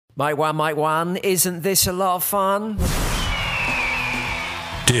Mike One, isn't this a lot of fun?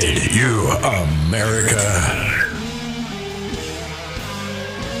 Did you, America?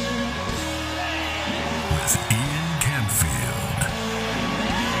 With Ian Camfield.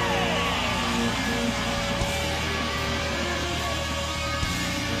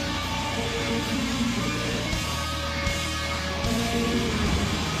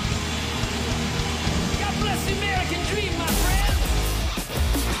 God bless the American dream, my friend.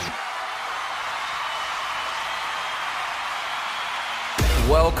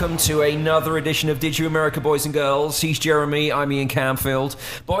 Welcome to another edition of Did You America, boys and girls. He's Jeremy, I'm Ian Camfield.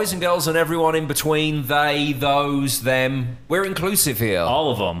 Boys and girls and everyone in between, they, those, them. We're inclusive here.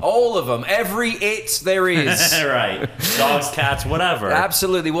 All of them. All of them. Every it there is. Right. Dogs, cats, whatever.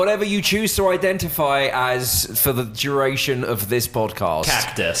 Absolutely. Whatever you choose to identify as for the duration of this podcast.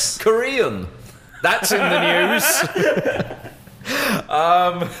 Cactus. Korean. That's in the news.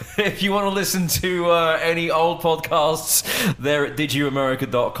 If you want to listen to any old podcasts, they're at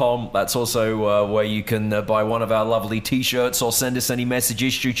didyouamerica.com. That's also where you can buy one of our lovely t-shirts or send us any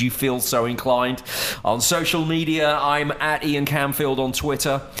messages should you feel so inclined. On social media, I'm at Ian Camfield on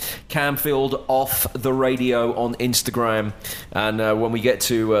Twitter, Camfield Off the Radio on Instagram, and when we get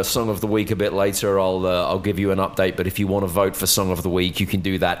to Song of the Week a bit later, I'll give you an update. But if you want to vote for Song of the Week, you can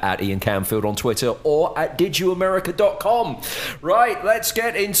do that at Ian Camfield on Twitter or at didyouamerica.com. Right, let's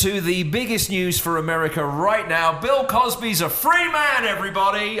get into the biggest news for America right now. Bill Cosby's a free man,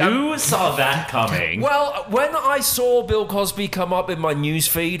 everybody. Who saw that coming? Well, when I saw Bill Cosby come up in my news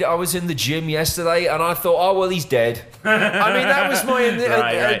feed, I was in the gym yesterday and I thought, oh, well, he's dead. I mean, that was my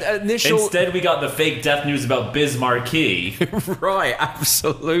initial... Instead, we got the fake death news about Biz Marquee. Right,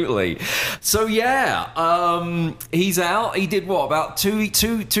 absolutely. So, yeah, he's out. He did what, about two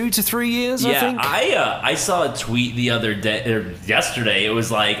to 3 years, I think? I saw a tweet the other day, or yesterday. It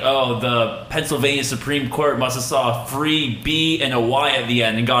was like, oh, the Pennsylvania Supreme Court must have saw a free B and a Y at the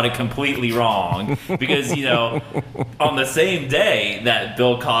end and got it completely wrong. Because, you know, on the same day that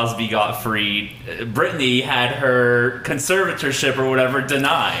Bill Cosby got freed, Britney had her conservatorship or whatever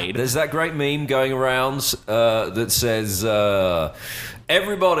denied. There's that great meme going around that says,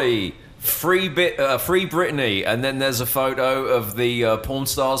 everybody... Free Britney, and then there's a photo of the porn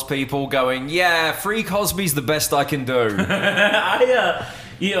stars people going, yeah, free Cosby's the best I can do.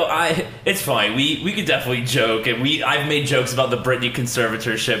 It's fine. We could definitely joke, and I've made jokes about the Britney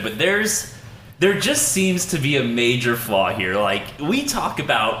conservatorship, but there just seems to be a major flaw here. Like, we talk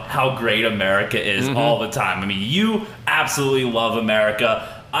about how great America is all the time. I mean, you absolutely love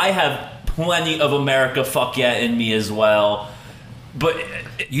America. I have plenty of America fuck yeah in me as well. But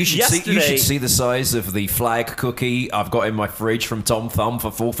you should see the size of the flag cookie I've got in my fridge from Tom Thumb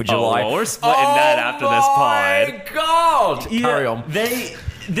for 4th of July. Oh, we're splitting that after this pod. Oh my God! Yeah, Carry on.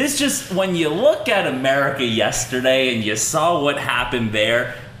 When you look at America yesterday and you saw what happened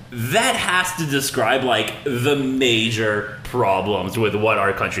there, that has to describe like the major problems with what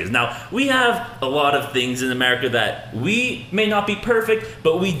our country is. Now, we have a lot of things in America that we may not be perfect,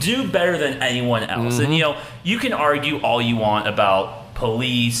 but we do better than anyone else. And you can argue all you want about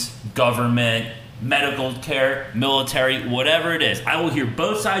police, government, medical care, military, whatever it is. I will hear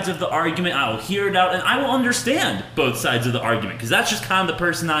both sides of the argument. I will hear it out, and I will understand both sides of the argument, because that's just kind of the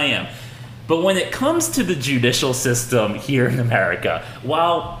person I am. But when it comes to the judicial system here in America,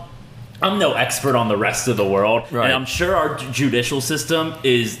 while I'm no expert on the rest of the world, right, and I'm sure our judicial system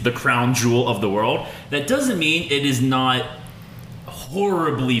is the crown jewel of the world, that doesn't mean it is not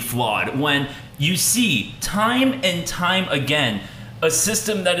horribly flawed. When you see time and time again a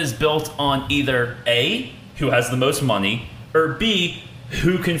system that is built on either A, who has the most money, or B,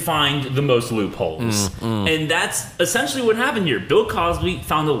 who can find the most loopholes. And that's essentially what happened here. Bill Cosby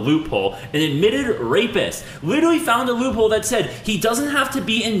found a loophole, an admitted rapist. Literally found a loophole that said he doesn't have to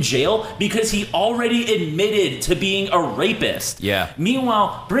be in jail because he already admitted to being a rapist. Yeah.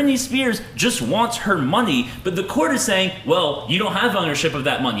 Meanwhile, Britney Spears just wants her money, but the court is saying, well, you don't have ownership of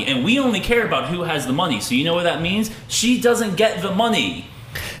that money, and we only care about who has the money. So you know what that means? She doesn't get the money.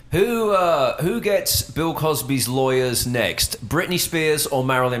 Who gets Bill Cosby's lawyers next? Britney Spears or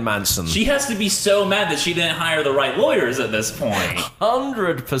Marilyn Manson? She has to be so mad that she didn't hire the right lawyers at this point.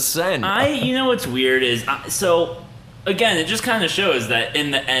 100%. You know what's weird is, so again, it just kind of shows that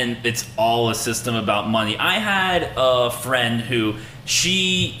in the end, it's all a system about money. I had a friend who,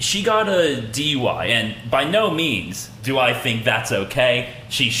 she got a DUI, and by no means do I think that's okay.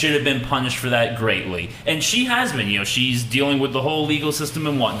 She should have been punished for that greatly. And she has been, she's dealing with the whole legal system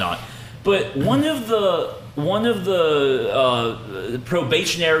and whatnot. But one of the one of the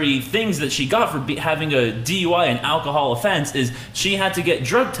probationary things that she got for having a DUI and alcohol offense is she had to get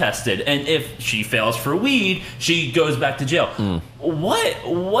drug tested, and if she fails for weed, she goes back to jail.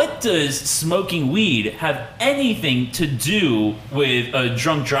 What does smoking weed have anything to do with a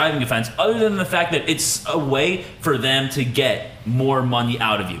drunk driving offense other than the fact that it's a way for them to get more money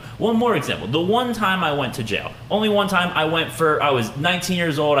out of you? One more example. The one time I went to jail, only one time I was 19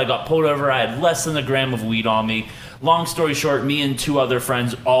 years old, I got pulled over, I had less than a gram of weed on me. Long story short, me and 2 other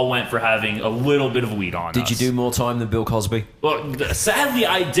friends all went for having a little bit of weed on us. Did you do more time than Bill Cosby? Well, sadly,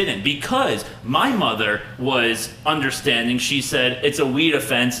 I didn't, because my mother was understanding. She said, it's a weed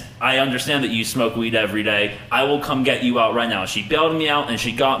offense. I understand that you smoke weed every day. I will come get you out right now. She bailed me out, and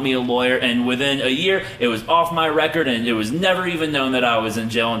she got me a lawyer, and within a year, it was off my record, and it was never even known that I was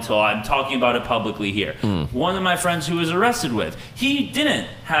in jail until I'm talking about it publicly here. One of my friends who was arrested with, he didn't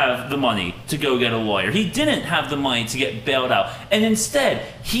have the money to go get a lawyer. He didn't have the money to get bailed out. And instead,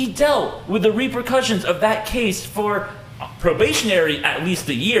 he dealt with the repercussions of that case for probationary at least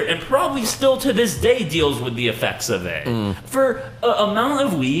a year, and probably still to this day deals with the effects of it. For an amount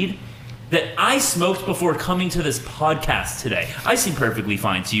of weed that I smoked before coming to this podcast today, I seem perfectly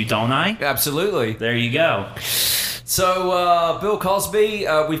fine to you, don't I? Absolutely. There you go. So, Bill Cosby,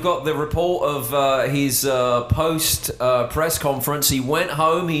 we've got the report of his post-press conference. He went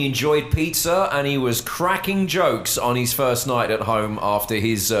home, he enjoyed pizza, and he was cracking jokes on his first night at home after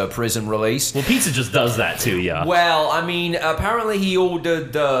his prison release. Well, pizza just does that to you. Well, I mean, apparently he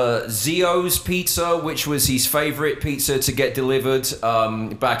ordered Zio's Pizza, which was his favorite pizza to get delivered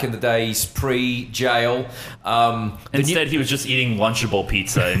back in the days pre-jail. Instead, he was just eating Lunchable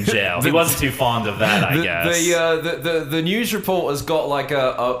pizza in jail. He wasn't too fond of that, I guess. The news reporter's got like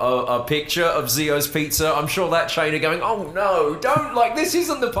a picture of Zio's Pizza. I'm sure that chain are going, oh no, don't, like, this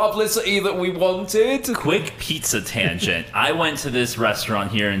isn't the publicity that we wanted. Quick pizza tangent. I went to this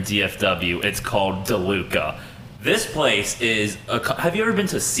restaurant here in DFW. It's called DeLuca. This place is have you ever been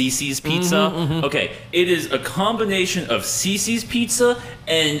to Cece's Pizza? Okay, it is a combination of Cece's Pizza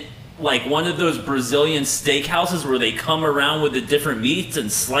and like one of those Brazilian steakhouses where they come around with the different meats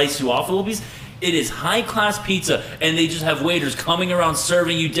and slice you off a little piece. It is high-class pizza, and they just have waiters coming around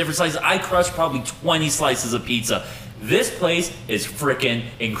serving you different slices. I crushed probably 20 slices of pizza. This place is freaking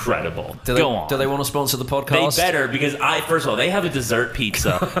incredible. Go on. Do they want to sponsor the podcast? They better, because first of all, they have a dessert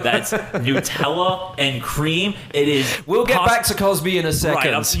pizza that's Nutella and cream. It is. We'll get back to Cosby in a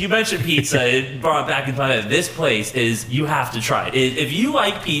second. Right, you mentioned pizza. It brought back in mind. This place is. You have to try it. If you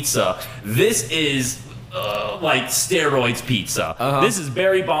like pizza, this is. Like steroids pizza. This is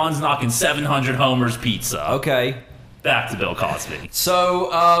Barry Bonds knocking 700 homers pizza. Okay. Back to Bill Cosby. So,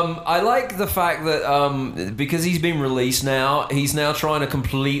 I like the fact that because he's been released now, he's now trying to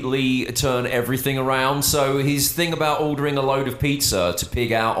completely turn everything around. So his thing about ordering a load of pizza to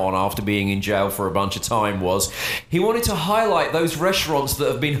pig out on after being in jail for a bunch of time was he wanted to highlight those restaurants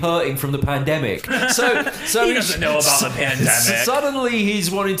that have been hurting from the pandemic. So he doesn't know about the pandemic. Suddenly he's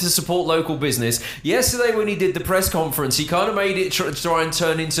wanting to support local business. Yesterday when he did the press conference, he kind of made it try and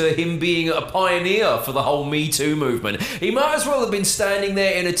turn into him being a pioneer for the whole Me Too movement. He might as well have been standing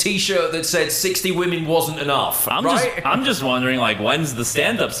there in a t-shirt that said 60 women wasn't enough. I'm just wondering, like, when's the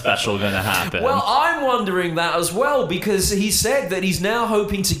stand-up special going to happen? Well, I'm wondering that as well, because he said that he's now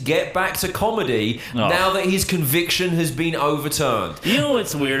hoping to get back to comedy now that his conviction has been overturned. You know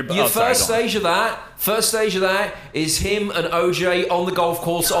what's weird about First stage of that is him and OJ on the golf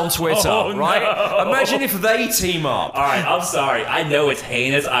course on Twitter, right? No. Imagine if they team up. All right, I'm sorry. I know it's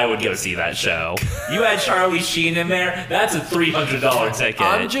heinous. I would go see that show. You had Charlie Sheen in there. That's a $300 ticket.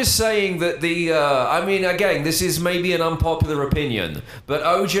 I'm just saying that I mean, again, this is maybe an unpopular opinion, but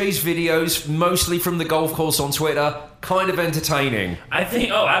OJ's videos, mostly from the golf course on Twitter, kind of entertaining. I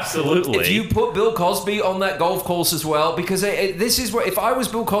think, absolutely. If you put Bill Cosby on that golf course as well, because this is where, if I was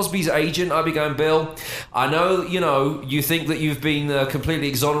Bill Cosby's agent, I'd be going, Bill, I know, you think that you've been completely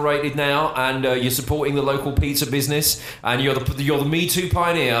exonerated now, and you're supporting the local pizza business, and you're the Me Too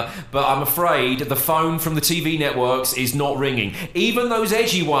pioneer, but I'm afraid the phone from the TV networks is not ringing. Even those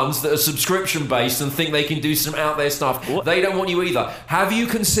edgy ones that are subscription-based and think they can do some out-there stuff, they don't want you either. Have you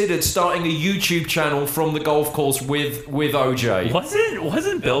considered starting a YouTube channel from the golf course with OJ?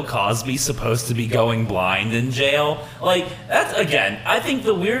 Wasn't Bill Cosby supposed to be going blind in jail? Like, that's, again, I think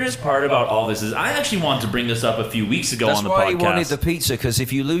the weirdest part about all this is I actually wanted to bring this up a few weeks ago on the podcast. That's why he wanted the pizza, because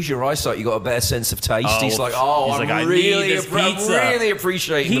if you lose your eyesight, you got a better sense of taste. He's like, I'm really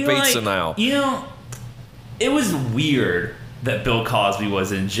appreciating the pizza now. It was weird that Bill Cosby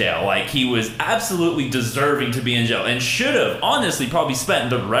was in jail. Like, he was absolutely deserving to be in jail and should have, honestly, probably spent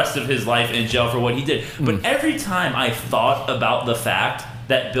the rest of his life in jail for what he did. But every time I thought about the fact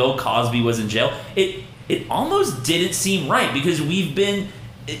that Bill Cosby was in jail, it almost didn't seem right, because we've been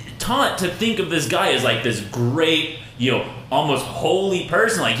taught to think of this guy as like this great, almost holy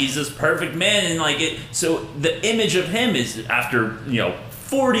person, like he's this perfect man, and like it. So the image of him is, after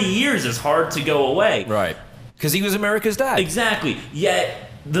 40 years, is hard to go away. Right. Because he was America's dad. Exactly.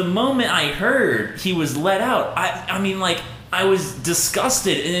 Yet the moment I heard he was let out, I mean, like, I was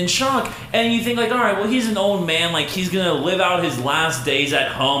disgusted and in shock. And you think, like, all right, well, he's an old man. Like, he's going to live out his last days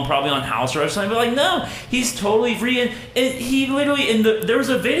at home, probably on house arrest or something. But, like, no, he's totally free. And he literally, there was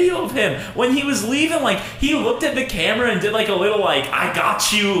a video of him when he was leaving. Like, he looked at the camera and did, like, a little, like, I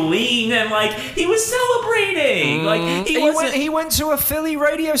got you lean. And, like, he was celebrating. Like, he went to a Philly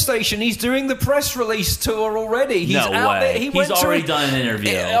radio station. He's doing the press release tour already. He's no out way. there. He's already done an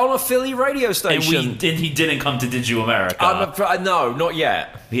interview. On a Philly radio station. And he didn't come to Did You America? No, not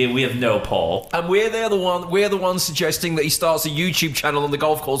yet. We have no poll. And we're the ones suggesting that he starts a YouTube channel on the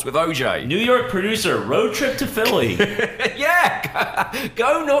golf course with OJ. New York producer, road trip to Philly. Yeah,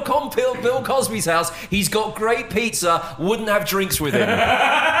 go knock on Bill Cosby's house. He's got great pizza. Wouldn't have drinks with him.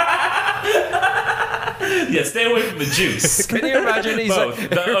 Yeah, stay away from the juice. Can you imagine? He's both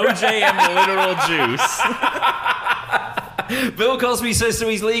the OJ and the literal juice. Bill Cosby says to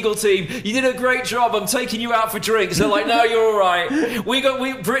his legal team, "You did a great job. I'm taking you out for drinks." They're like, "No, you're all right."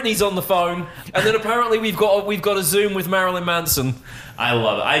 Britney's on the phone, and then apparently we've got a Zoom with Marilyn Manson. I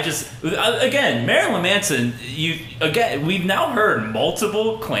love it. Again, Marilyn Manson. We've now heard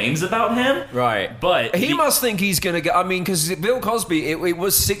multiple claims about him. Right, but he must think he's gonna get. I mean, because Bill Cosby, it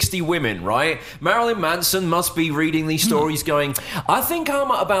was 60 women, right? Marilyn Manson must be reading these stories, going, "I think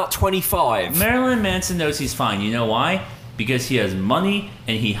I'm at about 25." Marilyn Manson knows he's fine. You know why? Because he has money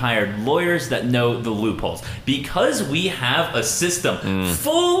and he hired lawyers that know the loopholes. Because we have a system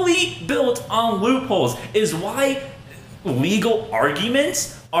fully built on loopholes is why legal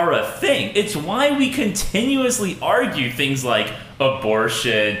arguments are a thing. It's why we continuously argue things like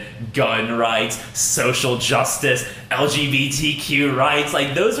abortion, gun rights, social justice, LGBTQ rights.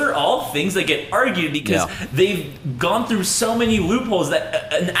 Like, those are all things that get argued because they've gone through so many loopholes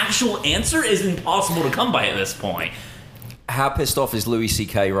that an actual answer is impossible to come by at this point. How pissed off is Louis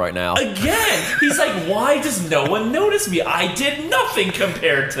C.K. right now? Again, he's like, why does no one notice me? I did nothing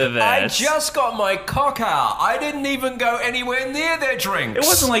compared to this. I just got my cock out. I didn't even go anywhere near their drinks. It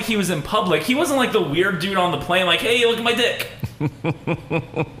wasn't like he was in public. He wasn't like the weird dude on the plane, like, hey, look at my dick.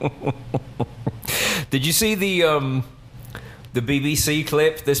 Did you see the BBC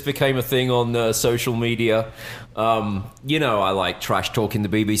clip? This became a thing on social media. I like trash talking the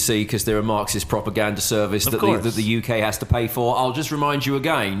BBC because they're a Marxist propaganda service that the UK has to pay for. I'll just remind you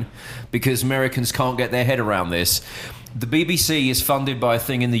again, because Americans can't get their head around this. The BBC is funded by a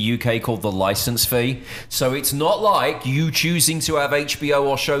thing in the UK called the license fee. So it's not like you choosing to have HBO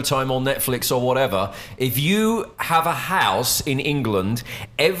or Showtime or Netflix or whatever. If you have a house in England,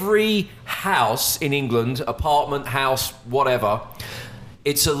 every house in England, apartment, house, whatever,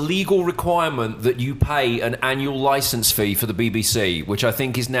 it's a legal requirement that you pay an annual license fee for the BBC, which I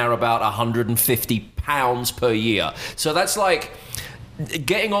think is now about £150 per year. So that's like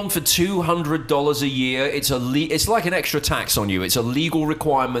getting on for $200 a year. It's like an extra tax on you. It's a legal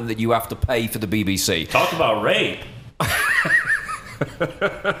requirement that you have to pay for the BBC. Talk about rape.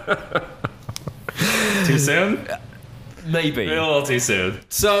 Too soon? Maybe. A little too soon.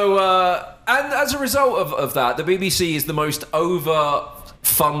 So, and as a result of that, the BBC is the most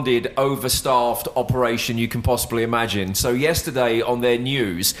overfunded, overstaffed operation you can possibly imagine. So yesterday on their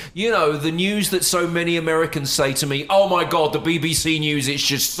news, the news that so many Americans say to me, "Oh my God, the BBC News, it's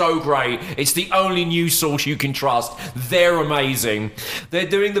just so great. It's the only news source you can trust. They're amazing." They're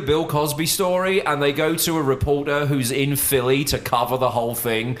doing the Bill Cosby story and they go to a reporter who's in Philly to cover the whole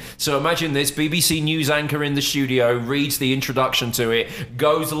thing. So imagine this, BBC News anchor in the studio reads the introduction to it,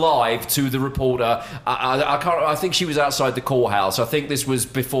 goes live to the reporter. I think she was outside the courthouse. I think this was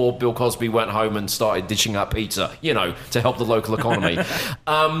before Bill Cosby went home and started dishing out pizza, to help the local economy.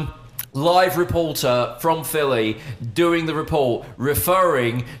 Live reporter from Philly doing the report,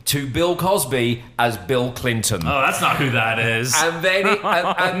 referring to Bill Cosby as Bill Clinton. Oh, that's not who that is. And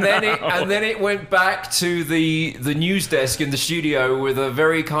then it went back to the news desk in the studio with a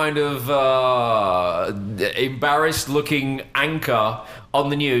very kind of embarrassed looking anchor on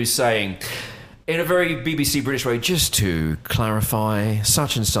the news saying, in a very BBC British way, just to clarify,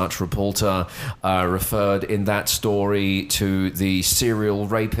 such and such reporter referred in that story to the serial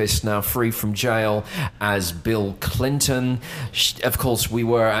rapist now free from jail as Bill Clinton. Of course, we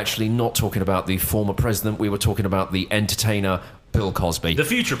were actually not talking about the former president. We were talking about the entertainer Bill Cosby. The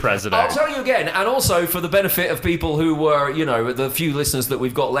future president. I'll tell you again, and also for the benefit of people who were, the few listeners that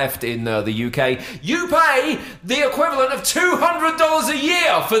we've got left in the UK, you pay the equivalent of $200 a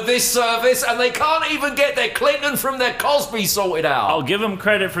year for this service, and they can't even get their Clinton from their Cosby sorted out. I'll give them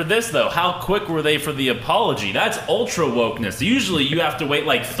credit for this, though. How quick were they for the apology? That's ultra wokeness. Usually you have to wait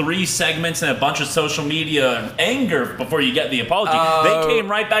like 3 segments and a bunch of social media anger before you get the apology. They came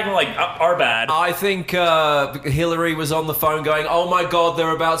right back and were like, our bad. I think Hillary was on the phone going, oh my God,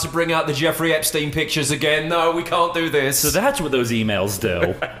 they're about to bring out the Jeffrey Epstein pictures again. No, we can't do this. So that's what those emails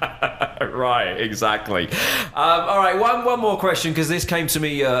do. Right, exactly. All right, one more question, because this came to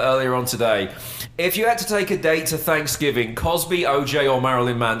me earlier on today. If you had to take a date to Thanksgiving, Cosby, OJ, or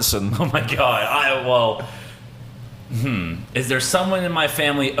Marilyn Manson? Oh my God. Is there someone in my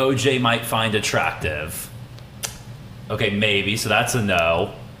family OJ might find attractive? Okay, maybe, so that's a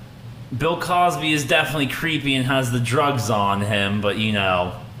no. Bill Cosby is definitely creepy and has the drugs on him, but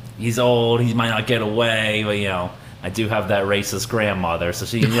he's old, he might not get away, but I do have that racist grandmother, so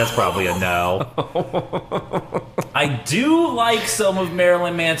that's probably a no. I do like some of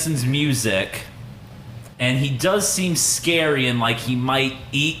Marilyn Manson's music, and he does seem scary and like he might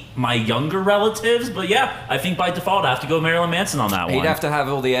eat my younger relatives, but yeah, I think by default I have to go Marilyn Manson on that one. He'd have to have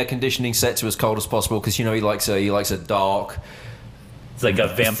all the air conditioning set to as cold as possible, because he likes a dark, it's like a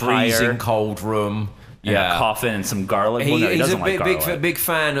vampire, freezing cold room. And a coffin and some garlic. Well, no, he he's doesn't a big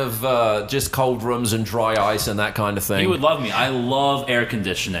fan of just cold rooms and dry ice and that kind of thing. He would love me. I love air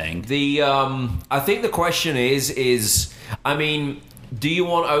conditioning. I think the question is, do you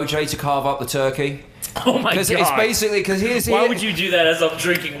want OJ to carve up the turkey? Oh my God! Because it's basically why would you do that as I'm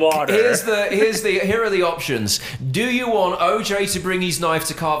drinking water? Here are the options. Do you want OJ to bring his knife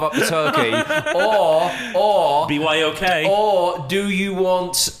to carve up the turkey, or BYOK, or do you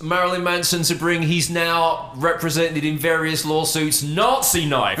want Marilyn Manson to bring his now represented in various lawsuits Nazi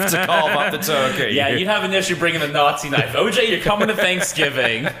knife to carve up the turkey? Yeah, you'd have an issue bringing the Nazi knife. OJ, you're coming to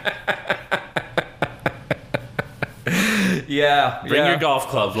Thanksgiving. Yeah, Bring your golf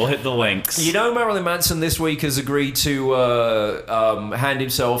clubs. We'll hit the links. Marilyn Manson this week has agreed to hand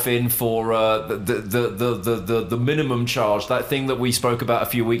himself in for the minimum charge, that thing that we spoke about a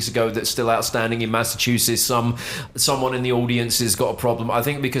few weeks ago that's still outstanding in Massachusetts. Someone in the audience has got a problem. I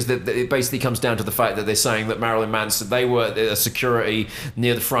think because it basically comes down to the fact that they're saying that Marilyn Manson, they were a security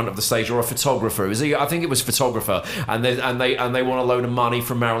near the front of the stage, or a photographer. I think it was photographer, and they want a load of money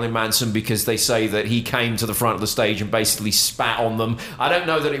from Marilyn Manson because they say that he came to the front of the stage and basically spat on them. I don't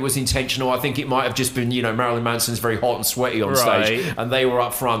know that it was intentional. I think it might have just been, Marilyn Manson's very hot and sweaty on stage, and they were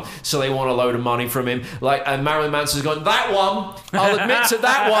up front, so they want a load of money from him. And Marilyn Manson's gone, that one, I'll admit to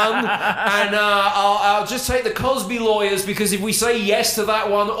that one, and I'll just take the Cosby lawyers, because if we say yes to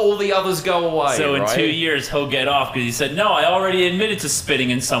that one, all the others go away. So in 2 years, he'll get off because he said, no, I already admitted to spitting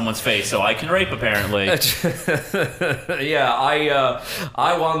in someone's face, so I can rape, apparently. Yeah,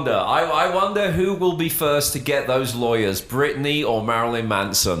 I wonder. I wonder who will be first to get those lawyers, Britney or Marilyn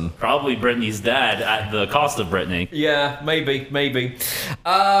Manson. Probably Britney's dad at the cost of Britney. Yeah, maybe.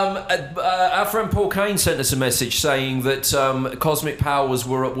 Our friend Paul Kane sent us a message saying that Cosmic Powers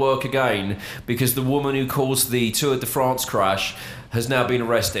were at work again because the woman who caused the Tour de France crash has now been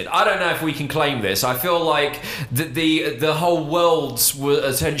arrested. I don't know if we can claim this. I feel like the whole world's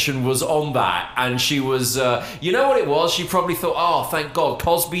attention was on that, and she was, you know what it was? She probably thought, oh, thank God,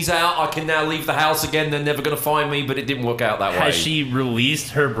 Cosby's out. I can now leave the house again. They're never going to find me, but it didn't work out that way. Has she released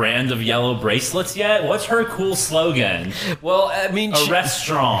her brand of yellow bracelets yet? What's her cool slogan? Well, I mean, arrest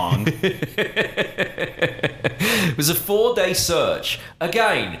strong. It was a 4-day search.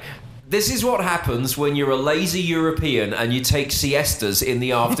 Again, this is what happens when you're a lazy European and you take siestas in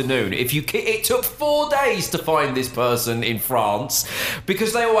the afternoon. It took 4 days to find this person in France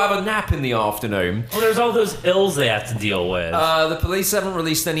because they all have a nap in the afternoon. Well, there's all those ills they have to deal with. The police haven't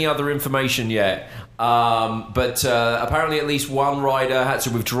released any other information yet. But apparently at least one rider had to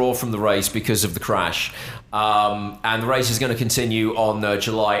withdraw from the race because of the crash. And the race is going to continue on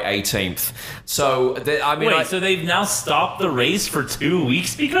July 18th. So, so they've now stopped the race for 2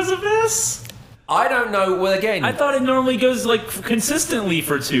 weeks because of this? I don't know. Well, again, I thought it normally goes like consistently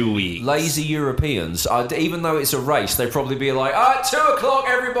for 2 weeks. lazy Europeans, even though it's a race, they'd probably be like, at 2 o'clock,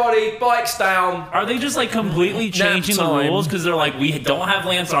 everybody, bikes down. Are they just like completely changing the time. rules because they're like, we don't have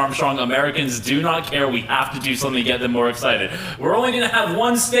Lance Armstrong, Americans do not care, we have to do something to get them more excited. We're only going to have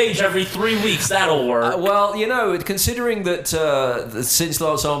one stage every 3 weeks, that'll work. Well, you know, considering that since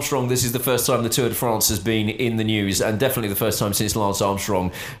Lance Armstrong, this is the first time the Tour de France has been in the news, and definitely the first time since Lance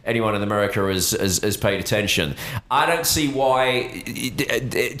Armstrong anyone in America has paid attention. I don't see why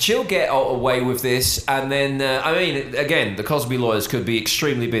she'll get away with this, and then I mean, again, the Cosby lawyers could be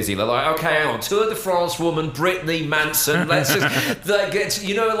extremely busy. They're like, okay, hang on, Tour de France woman, Brittany Manson. Let's just like,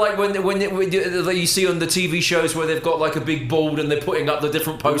 you know, like when you see on the TV shows where they've got like a big board and they're putting up the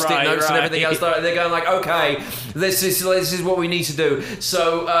different post-it notes and everything else. They're going like, okay, this is what we need to do.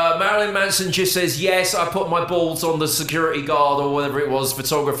 So Marilyn Manson just says, yes, I put my balls on the security guard or whatever it was,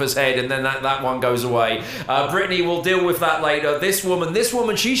 photographer's head, and then that one goes away. Brittany will deal with that later. This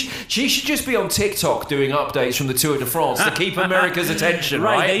woman, she should just be on TikTok doing updates from the Tour de France to keep America's attention,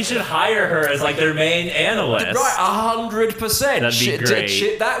 right? They should hire her as like their main analyst. Right, 100%. That'd be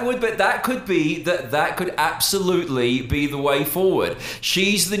great. That could absolutely be the way forward.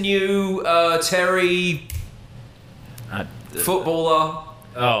 She's the new Terry footballer.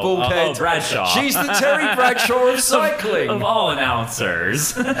 Oh, Bradshaw. She's the Terry Bradshaw of cycling. Of all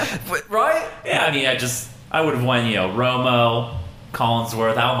announcers. Right? Yeah, I mean, I would have won, Romo,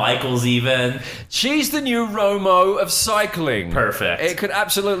 Collinsworth, Al Michaels even. She's the new Romo of cycling. Perfect. It could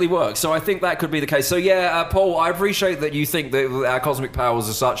absolutely work. So I think that could be the case. So yeah, Paul, I appreciate that you think that our cosmic powers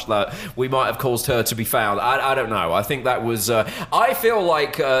are such that we might have caused her to be found. I don't know. I think that was... I feel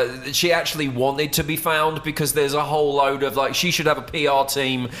like she actually wanted to be found because there's a whole load of... like, she should have a PR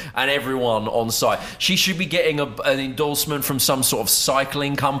team and everyone on site. She should be getting an endorsement from some sort of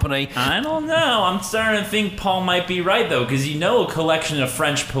cycling company. I don't know. I'm starting to think Paul might be right, though, because a collection of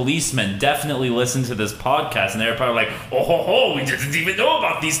French policemen definitely listen to this podcast, and they're probably like, oh, we didn't even know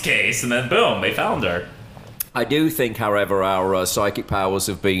about this case, and then boom, they found her. I do think, however, our psychic powers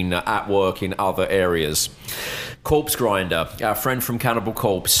have been at work in other areas. Corpse Grinder, our friend from Cannibal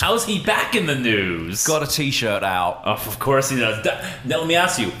Corpse. How's he back in the news? Got a t-shirt out. Oh, of course he does. Now, let me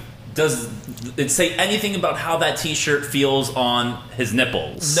ask you, does it say anything about how that t-shirt feels on his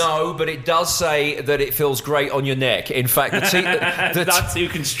nipples? No, but it does say that it feels great on your neck. In fact, not too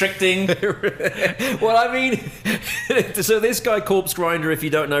constricting. Well, I mean, so this guy, Corpse Grinder, if you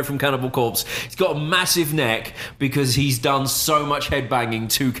don't know from Cannibal Corpse, he's got a massive neck because he's done so much headbanging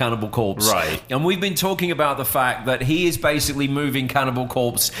to Cannibal Corpse. Right. And we've been talking about the fact that he is basically moving Cannibal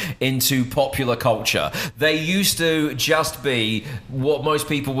Corpse into popular culture. They used to just be what most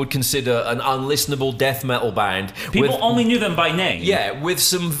people would consider an unlistenable death metal band. People only knew them by name. Yeah, with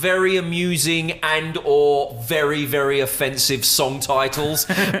some very amusing and or very, very offensive song titles.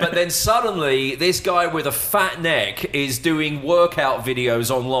 But then suddenly, this guy with a fat neck is doing workout videos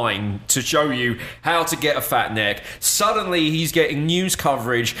online to show you how to get a fat neck. Suddenly, he's getting news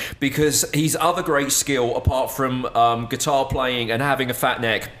coverage because his other great skill, apart from guitar playing and having a fat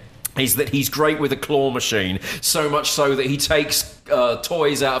neck, is that he's great with a claw machine, so much so that he takes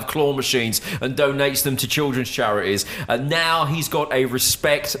toys out of claw machines and donates them to children's charities. And now he's got a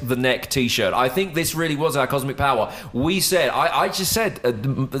Respect the Neck t-shirt. I think this really was our cosmic power. We said, I just said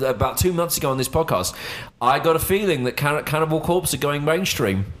about 2 months ago on this podcast, I got a feeling that Cannibal Corpse are going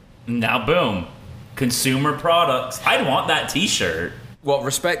mainstream. Now, boom. Consumer products. I'd want that t-shirt. What,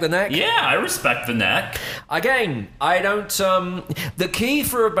 Respect the Neck? Yeah, I respect the neck. Again, I don't... the key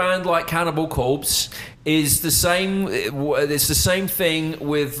for a band like Cannibal Corpse is the same... It's the same thing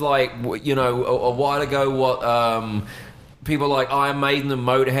with, like, a while ago what... people like Iron Maiden and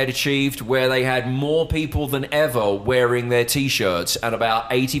Motorhead achieved, where they had more people than ever wearing their t-shirts, and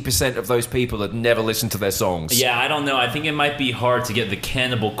about 80% of those people had never listened to their songs. Yeah, I don't know. I think it might be hard to get the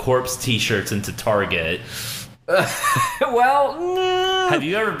Cannibal Corpse t-shirts into Target. Well, have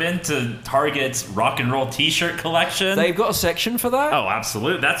you ever been to Target's rock and roll t-shirt collection? They've got a section for that? Oh,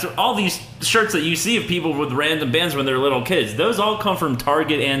 absolutely. That's all these shirts that you see of people with random bands when they're little kids. Those all come from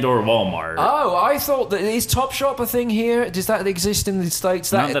Target and or Walmart. Oh, I thought that is Topshop a thing here? Does that exist in the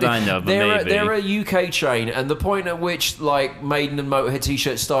States? Not that I know, but maybe. They're a UK chain, and the point at which like Maiden and Motorhead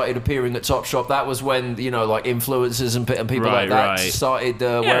t-shirts started appearing at Topshop, that was when like influencers and people like that started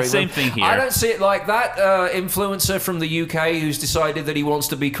wearing same them. thing here. I don't see it like that. Influencer from the UK who's decided that he he wants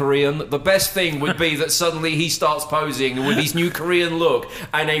to be Korean. The best thing would be that suddenly he starts posing with his new Korean look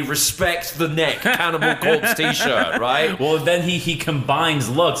and a Respect the Neck Cannibal Corpse t-shirt, right? Well, then he combines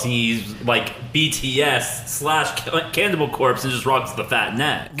looks. He's like BTS / Cannibal Corpse and just rocks the fat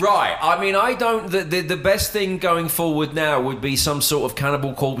neck. Right. I mean, I don't... The best thing going forward now would be some sort of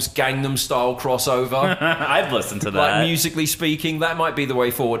Cannibal Corpse Gangnam Style crossover. I've listened to that. Like, musically speaking, that might be the way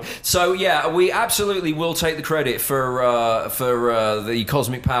forward. So, yeah, we absolutely will take the credit for the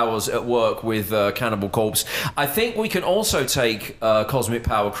cosmic powers at work with Cannibal Corpse. I think we can also take cosmic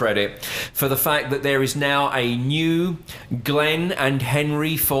power credit for the fact that there is now a new Glenn and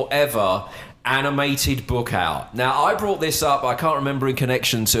Henry Forever animated book out. Now, I brought this up, I can't remember in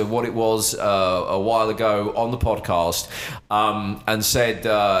connection to what it was a while ago on the podcast, and said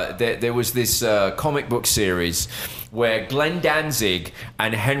there was this comic book series where Glenn Danzig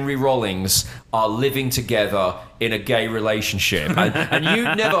and Henry Rollins are living together in a gay relationship. And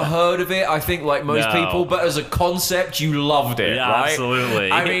you'd never heard of it, I think, like most No. people, but as a concept, you loved it, Yeah, right?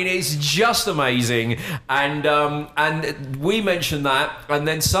 absolutely. I mean, it's just amazing. And we mentioned that, and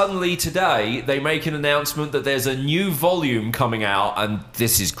then suddenly today, they make an announcement that there's a new volume coming out, and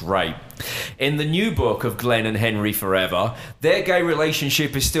this is great. In the new book of Glenn and Henry Forever, their gay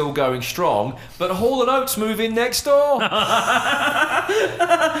relationship is still going strong, but Hall & Oates move in next door. All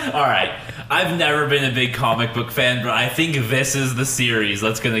right. I've never been a big comic book fan, but I think this is the series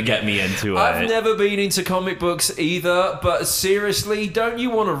that's going to get me into it. I've never been into comic books either, but seriously, don't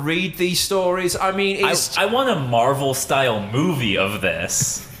you want to read these stories? I mean, it's... I want a Marvel-style movie of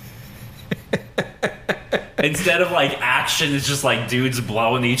this. Instead of like action, it's just like dudes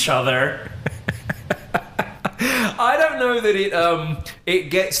blowing each other. I don't know that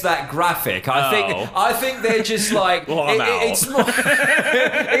it gets that graphic. I think they're just like Well, I'm out. it's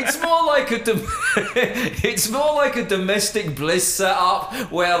more like it's more like a domestic bliss setup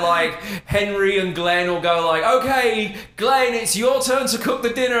where like Henry and Glenn will go like, okay, Glenn, it's your turn to cook the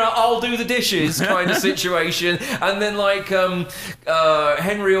dinner. I'll do the dishes, kind of situation. And then like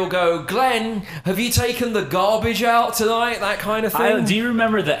Henry will go, Glenn, have you taken the garbage out tonight? That kind of thing. Do you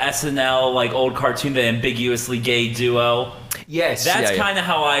remember the SNL like old cartoon, the ambiguously gay duo? Yes, That's kind of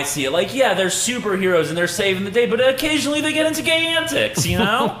how I see it. Like, yeah, they're superheroes and they're saving the day, but occasionally they get into gay antics, you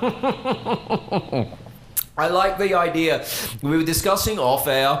know? I like the idea. We were discussing off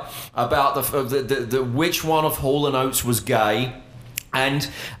air about the which one of Hall & Oates was gay, and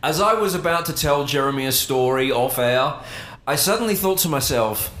as I was about to tell Jeremy a story off air, I suddenly thought to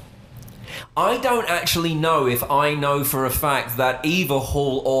myself, I don't actually know if I know for a fact that either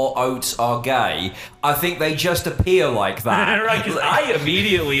Hall or Oates are gay. I think they just appear like that. Right, because I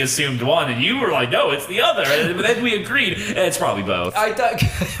immediately assumed one, and you were like, no, it's the other. But then we agreed, it's probably both. I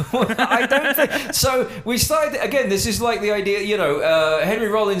don't think so. We started again. This is like the idea, you know, Henry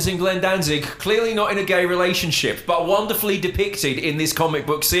Rollins and Glenn Danzig clearly not in a gay relationship, but wonderfully depicted in this comic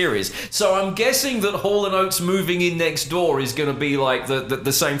book series. So I'm guessing that Hall & Oates moving in next door is going to be like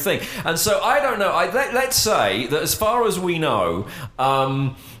the same thing. And so I don't know. Let's say that as far as we know,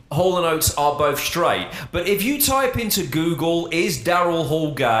 Hall & Oates are both straight. But if you type into Google, is Daryl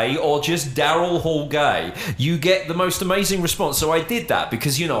Hall gay, or just Daryl Hall gay, you get the most amazing response. So I did that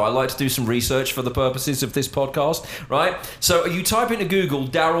because, you know, I like to do some research for the purposes of this podcast, right? So you type into Google,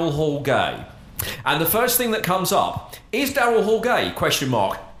 Daryl Hall gay. And the first thing that comes up, is Daryl Hall gay? Question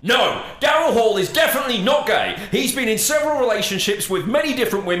mark. No, Daryl Hall is definitely not gay. He's been in several relationships with many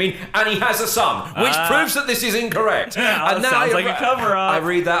different women, and he has a son, which proves that this is incorrect. And now sounds like a cover-up. I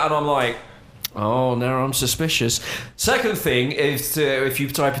read that and I'm like, oh, now I'm suspicious. Second thing is, if you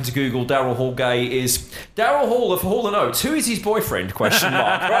type into Google Daryl Hall gay, is Daryl Hall of Hall & Oates. Who is his boyfriend? Question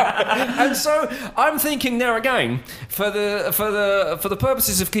mark. And so I'm thinking now again, for the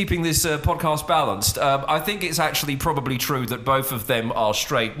purposes of keeping this podcast balanced, I think it's actually probably true that both of them are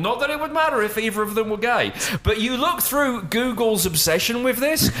straight. Not that it would matter if either of them were gay, but you look through Google's obsession with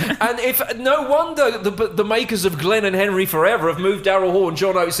this, and if no wonder the makers of Glenn and Henry Forever have moved Daryl Hall and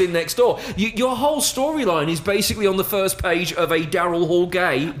John Oates in next door. Your whole storyline is basically on the first page of a Daryl Hall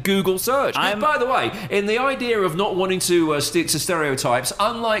gay Google search. By the way, in the idea of not wanting to stick to stereotypes,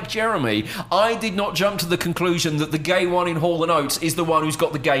 unlike Jeremy, I did not jump to the conclusion that the gay one in Hall & Oates is the one who's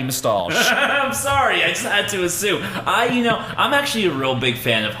got the gay moustache. I'm sorry, I just had to assume. I'm actually a real big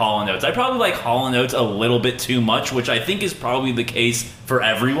fan of Hall & Oates. I probably like Hall & Oates a little bit too much, which I think is probably the case for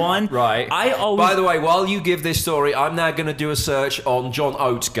everyone. Right. By the way, while you give this story, I'm now going to do a search on John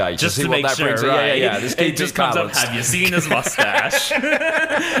Oates gay just see to what make that sure, brings. right? Yeah. It just comes up, have you seen his mustache?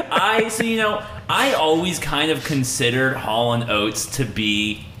 I always kind of considered Hall & Oates to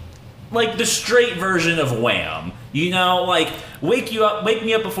be like the straight version of Wham. You know, like, wake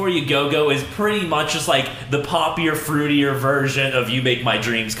me up before you go is pretty much just like the poppier, fruitier version of You Make My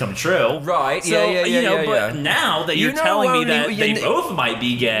Dreams Come True. Right, So, yeah, you know, yeah. but now that You you're know telling me only- that they you- both might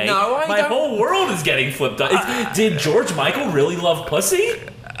be gay, No, I my don't- whole world is getting flipped up. Did George Michael really love pussy?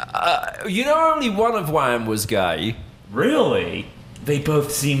 You know, only one of Wham was gay. Really? They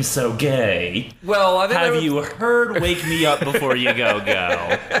both seem so gay. Well, I think they Have were- you heard Wake Me Up Before You Go?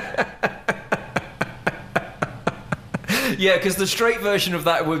 Yeah, because the straight version of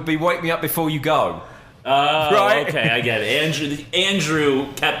that would be "Wake Me Up Before You Go." Oh, Right. okay, I get it. Andrew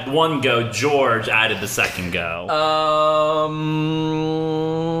kept one go, George added the second go.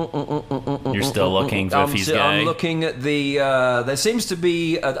 You're still looking for if he's gay? I'm looking at the. There seems to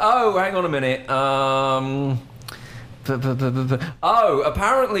be. Oh, hang on a minute. Oh,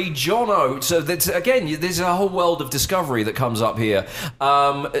 apparently John Oates. So that's, again, there's a whole world of discovery that comes up here.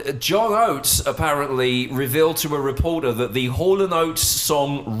 John Oates apparently revealed to a reporter that the Hall & Oates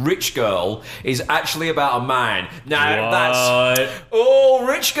song "Rich Girl" is actually about a man. Now that's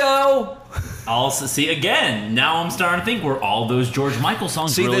Rich Girl. Also, see, again, now I'm starting to think were all those George Michael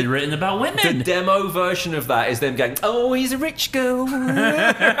songs See, really the- written about The women? demo version of that is them going, "Oh, he's a rich girl." Girl,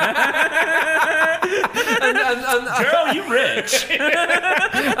 you rich.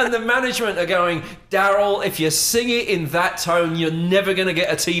 And the management are going, "Daryl, if you sing it in that tone, you're never going to get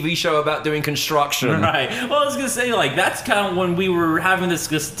a TV show about doing construction." Right. Well, I was gonna say, like, that's kind of when we were having this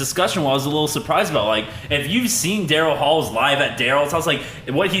discussion. What I was a little surprised about, like, if you've seen Daryl Hall's live at Daryl's house, like,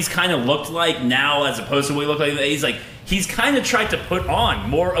 what he's kind of looked like now as opposed to what he looked like. He's kind of tried to put on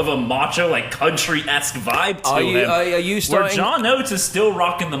more of a macho, like, country-esque vibe to Are you- him. are you where starting- John Oates is still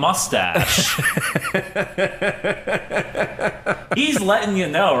rocking the mustache. He's letting you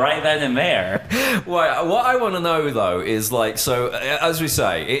know right then and there. Well, what I want to know, though, is, like, so, as we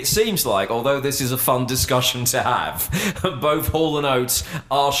say, it seems like, although this is a fun discussion to have, both Hall and Oates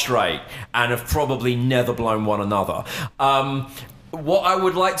are straight and have probably never blown one another. What I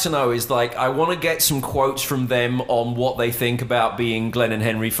would like to know is, like, I want to get some quotes from them on what they think about being Glenn and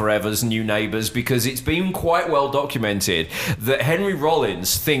Henry Forever's new neighbors, because it's been quite well documented that Henry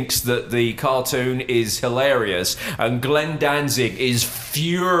Rollins thinks that the cartoon is hilarious and Glenn Danzig is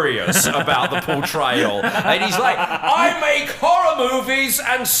furious about the portrayal. And he's like, "I make horror movies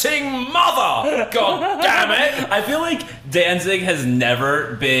and sing Mother! God damn it!" I feel like Danzig has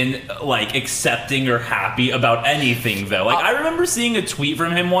never been, like, accepting or happy about anything, though. Like, I remember seeing a tweet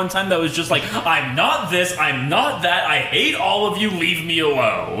from him one time that was just like, "I'm not this, I'm not that, I hate all of you, leave me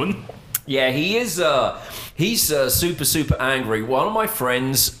alone." Yeah, he is. He's super, super angry. One of my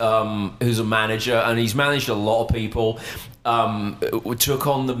friends, who's a manager, and he's managed a lot of people, took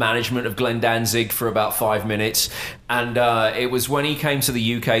on the management of Glenn Danzig for about 5 minutes, and it was when he came to the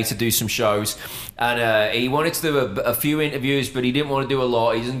UK to do some shows, and he wanted to do a few interviews, but he didn't want to do a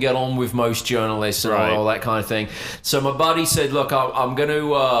lot. He doesn't get on with most journalists and Right. all that kind of thing. So my buddy said, "Look, I'm going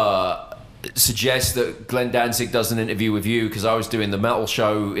to suggest that Glenn Danzig does an interview with you," because I was doing the metal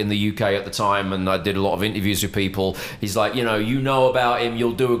show in the UK at the time and I did a lot of interviews with people. He's like, you know about him,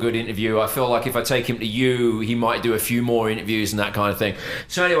 you'll do a good interview. I feel like if I take him to you, he might do a few more interviews and that kind of thing.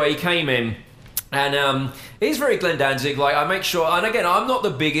 So anyway, he came in. And he's very Glenn Danzig. Like, I make sure, and again, I'm not the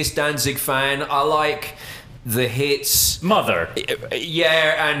biggest Danzig fan. I like the hits. Mother.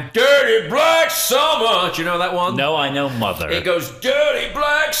 Yeah, and Dirty Black Summer. Do you know that one? No, I know Mother. It goes, "Dirty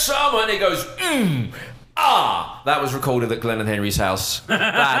Black Summer," and it goes, That was recorded at Glenn and Henry's house.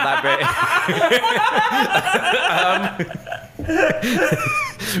 that bit.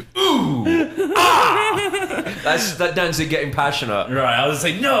 That's that Danzig getting passionate. Right, I was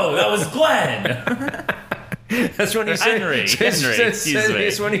like, no, that was Glenn. That's when he Henry, excuse me.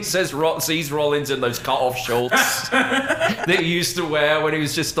 It's when he says sees Rollins in those cut-off shorts that he used to wear when he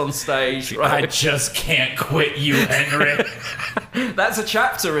was just on stage. I Right? just can't quit you, Henry. That's a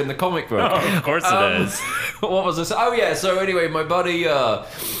chapter in the comic book. Oh, of course it is. What was this? Oh yeah. So anyway, my buddy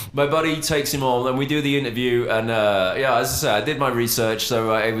takes him on, and we do the interview. And yeah, as I said, I did my research,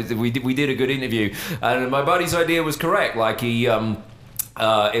 so we did a good interview. And my buddy's idea was correct. Like he.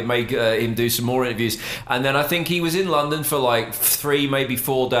 It made him do some more interviews, and then I think he was in London for like 3, maybe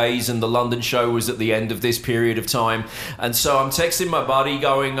 4 days, and the London show was at the end of this period of time. And so I'm texting my buddy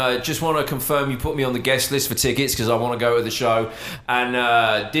going, just want to confirm you put me on the guest list for tickets because I want to go to the show. And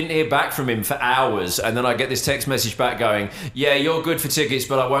didn't hear back from him for hours, and then I get this text message back going, "Yeah, you're good for tickets,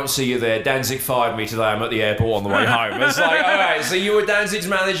 but I won't see you there. Danzig fired me today. I'm at the airport on the way home." It's like, all right, so you were Danzig's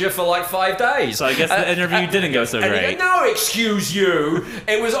manager for like 5 days. So I guess the interview didn't go so And he great. goes, "No, excuse you.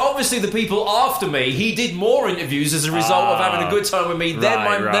 It was obviously the people after me. He did more interviews as a result of having a good time with me. Then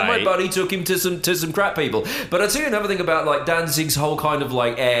my buddy took him to some crap people. But I'll tell you another thing about like Danzig's whole kind of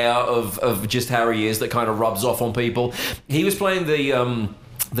like air of just how he is that kind of rubs off on people. He was playing the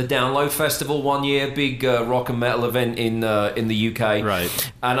Download Festival one year, big rock and metal event in the UK.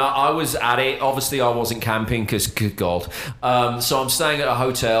 Right. And I was at it. Obviously, I wasn't camping because, good God. So I'm staying at a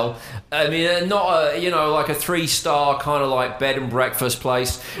hotel. I mean, not like a 3-star kind of like bed and breakfast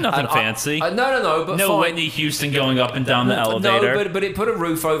place. Nothing fancy. No, but no fine. Whitney Houston going up and down the elevator. No, but it put a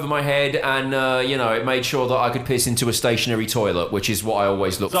roof over my head, and it made sure that I could piss into a stationary toilet, which is what I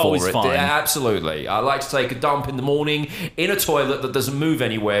always look for. Always fun. Absolutely. I like to take a dump in the morning in a toilet that doesn't move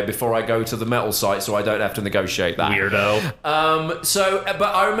anywhere before I go to the metal site, so I don't have to negotiate that. Weirdo.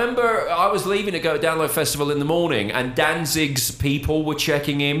 But I remember I was leaving to go to Download Festival in the morning, and Danzig's people were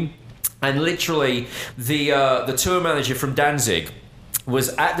checking in, and literally the tour manager from Danzig was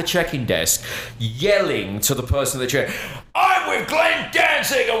at the check-in desk yelling to the person in the chair, "I'm with Glenn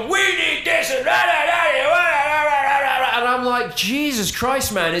Danzig and we need this and and I'm like, Jesus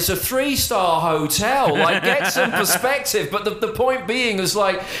Christ, man, it's a 3-star hotel. Like, get some perspective. But the point being is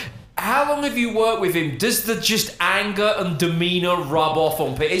like, how long have you worked with him? Does the just anger and demeanor rub off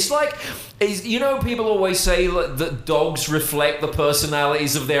on people? It's like, people always say that dogs reflect the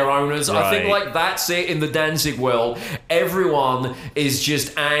personalities of their owners. Right. I think like that's it in the Danzig world. Everyone is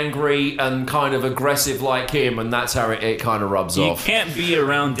just angry and kind of aggressive like him, and that's how it kind of rubs off. You can't be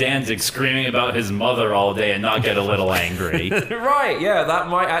around Danzig screaming about his mother all day and not get a little angry. Right? Yeah, that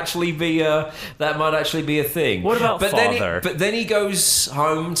might actually be a thing. What about father? Then he goes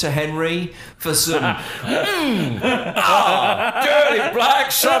home to Henry for some dirty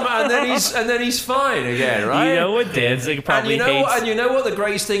black summer, and then he's fine again, right? You know what Danzig probably hates? And you know what the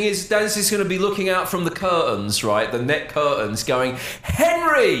greatest thing is? Danzig's going to be looking out from the curtains, right? The net curtains, going,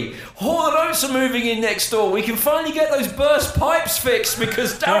 Henry, Hall & Oates are moving in next door. We can finally get those burst pipes fixed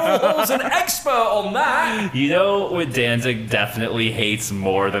because Daryl Hall's an expert on that. You know what Danzig definitely hates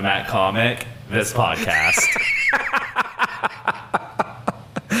more than that comic? This podcast.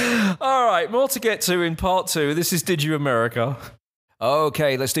 All right, more to get to in part 2. This is Did You America?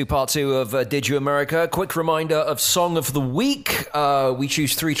 Okay, let's do part 2 of Did You America. Quick reminder of Song of the Week. We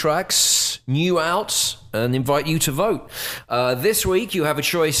choose 3 tracks, new out, and invite you to vote. This week, you have a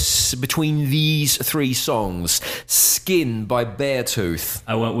choice between these 3 songs. Skin by Beartooth.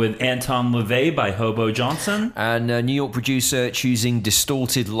 I went with Anton LaVey by Hobo Johnson. And New York producer choosing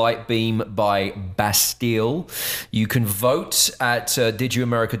Distorted Light Beam by Bastille. You can vote at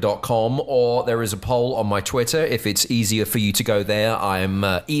didyouamerica.com, or there is a poll on my Twitter if it's easier for you to go there. I'm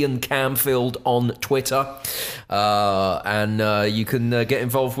Ian Camfield on Twitter. And you can get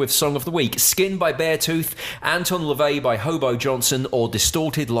involved with Song of the Week. Skin by Beartooth, Anton LaVey by Hobo Johnson, or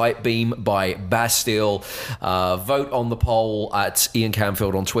Distorted Light Beam by Bastille. Vote on the poll at Ian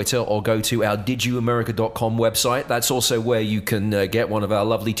Camfield on Twitter, or go to our didyouamerica.com website. That's also where you can get one of our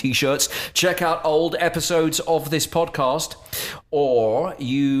lovely t-shirts. Check out old episodes of this podcast, or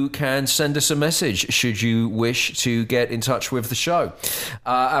you can send us a message should you wish to get in touch with the show.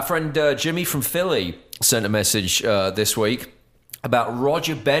 Our friend Jimmy from Philly sent a message this week about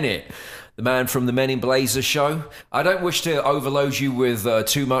Roger Bennett, the man from the Men in Blazers show. I don't wish to overload you with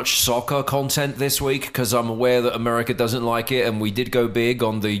too much soccer content this week, because I'm aware that America doesn't like it, and we did go big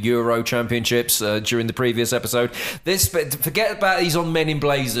on the Euro Championships during the previous episode. Forget about he's on Men in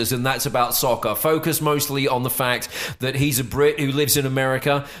Blazers, and that's about soccer. Focus mostly on the fact that he's a Brit who lives in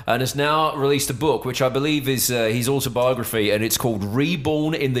America and has now released a book, which I believe is his autobiography, and it's called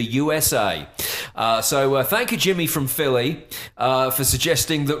Reborn in the USA. So thank you, Jimmy from Philly, for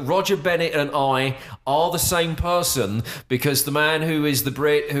suggesting that Roger Bennett and I are the same person, because the man who is the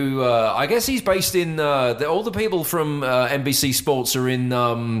Brit who I guess he's based in all the people from NBC Sports are in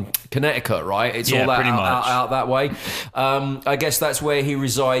Connecticut, right? It's all that out that way. I guess that's where he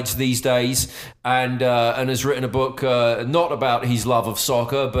resides these days, and has written a book not about his love of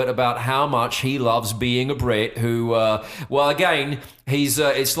soccer, but about how much he loves being a Brit who again,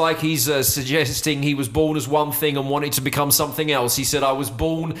 it's like he's suggesting he was born as one thing and wanted to become something else. He said, I was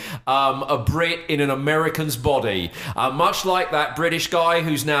born a Brit in an American's body. Much like that British guy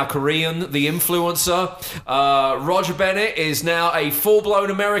who's now Korean, the influencer, Roger Bennett is now a full-blown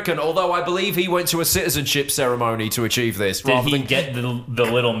American, although I believe he went to a citizenship ceremony to achieve this. Did he get the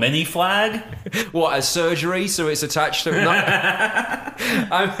little mini flag? What, as surgery, so it's attached to...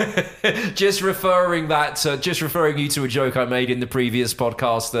 I'm just referring you to a joke I made in the previous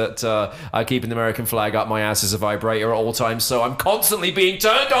podcast that I keep an American flag up my ass as a vibrator at all times, so I'm constantly being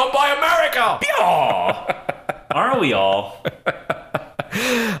turned on by America. Aren't we all?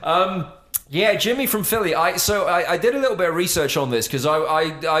 Yeah, Jimmy from Philly. I did a little bit of research on this because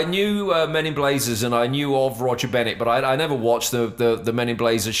I knew Men in Blazers and I knew of Roger Bennett, but I never watched the Men in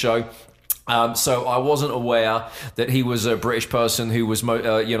Blazers show. So I wasn't aware that he was a British person who was,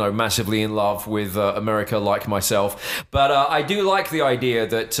 massively in love with America, like myself. But I do like the idea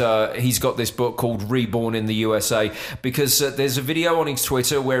that he's got this book called Reborn in the USA, because there's a video on his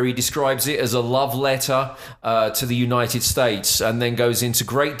Twitter where he describes it as a love letter to the United States, and then goes into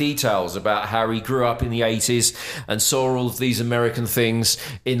great details about how he grew up in the 80s and saw all of these American things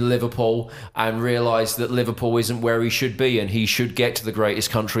in Liverpool and realized that Liverpool isn't where he should be and he should get to the greatest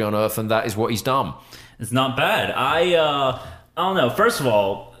country on earth, and that is what he's done. It's not bad. I don't know. First of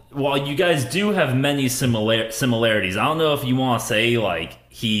all, while you guys do have many similarities, I don't know if you want to say like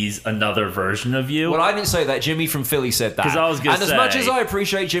he's another version of you. Well, I didn't say that. Jimmy from Philly said that. 'Cause I was gonna and as say, much as I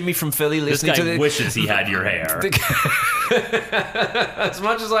appreciate Jimmy from Philly this listening guy to this, wishes he had your hair. as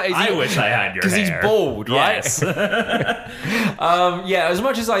much as I wish I had your hair because he's bald, right? Yes. Yeah, as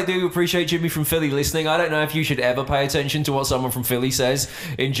much as I do appreciate Jimmy from Philly listening, I don't know if you should ever pay attention to what someone from Philly says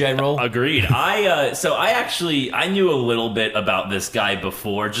in general. Agreed. I knew a little bit about this guy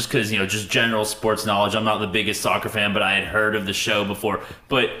before, just because just general sports knowledge. I'm not the biggest soccer fan, but I had heard of the show before.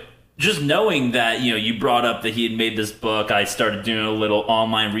 But just knowing that you brought up that he had made this book, I started doing a little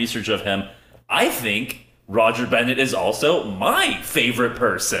online research of him. I think Roger Bennett is also my favorite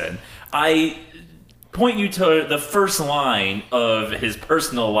person. I point you to the first line of his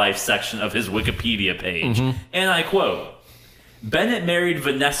personal life section of his Wikipedia page, and I quote, "Bennett married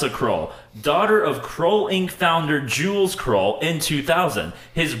Vanessa Kroll, daughter of Kroll Inc. founder Jules Kroll, in 2000.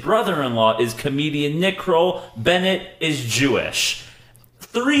 His brother-in-law is comedian Nick Kroll. Bennett is Jewish."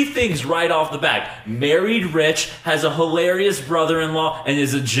 3 things right off the back. Married rich, has a hilarious brother-in-law, and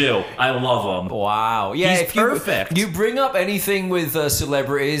is a Jew. I love him. Wow. Yeah, He's if perfect. You bring up anything with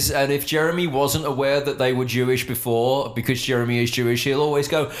celebrities, and if Jeremy wasn't aware that they were Jewish before, because Jeremy is Jewish, he'll always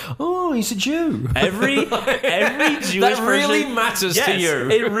go, "Oh, he's a Jew." Every Jewish that really person, matters yes, to you.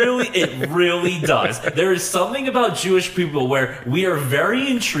 It really does. There is something about Jewish people where we are very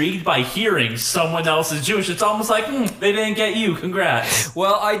intrigued by hearing someone else is Jewish. It's almost like, they didn't get you. Congrats.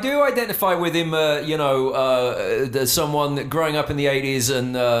 Well, I do identify with him, as someone growing up in the 80s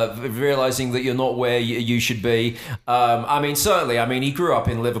and realizing that you're not where you should be. Certainly, he grew up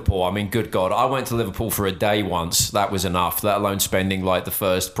in Liverpool. I mean, good God, I went to Liverpool for a day once. That was enough, let alone spending like the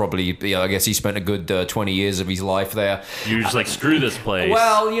first, probably, I guess he spent a good 20 years of his life there. You're just like, screw this place.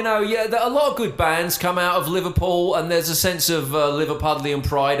 Well, a lot of good bands come out of Liverpool, and there's a sense of Liverpudlian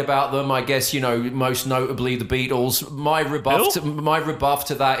pride about them. I guess, most notably the Beatles. My rebuff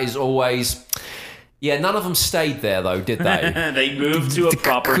to that is always, none of them stayed there though, did they? They moved to a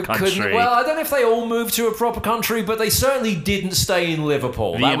proper country. Well, I don't know if they all moved to a proper country, but they certainly didn't stay in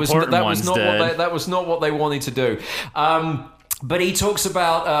Liverpool. That was not what they wanted to do. But he talks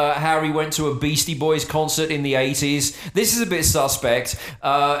about how he went to a Beastie Boys concert in the 80s. This is a bit suspect.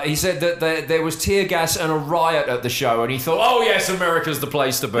 He said that there was tear gas and a riot at the show, and he thought, oh yes, America's the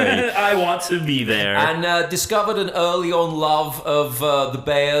place to be. I want to be there. And discovered an early on love of the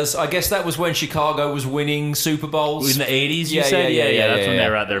Bears. I guess that was when Chicago was winning Super Bowls. In the 80s, you said? Yeah, that's when they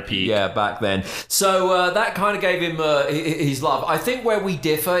were at their peak. Yeah, back then. So that kind of gave him his love. I think where we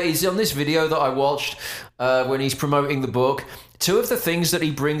differ is on this video that I watched when he's promoting the book. 2 of the things that he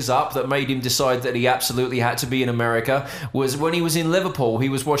brings up that made him decide that he absolutely had to be in America was when he was in Liverpool, he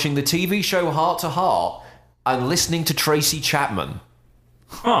was watching the TV show Heart to Heart and listening to Tracy Chapman.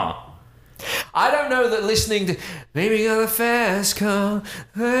 Huh. I don't know that listening to "Baby got a fast car,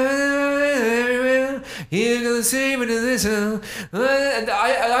 you're gonna see me to this,"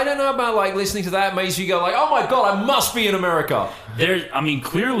 I don't know about like listening to that makes you go like, oh my God, I must be in America.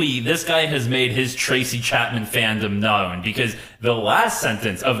 Clearly this guy has made his Tracy Chapman fandom known, because the last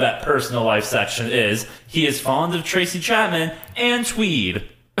sentence of that personal life section is, he is fond of Tracy Chapman and tweed.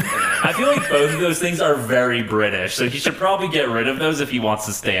 I feel like both of those things are very British, so he should probably get rid of those if he wants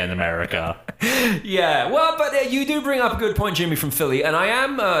to stay in America. Yeah, well, but you do bring up a good point, Jimmy from Philly, and I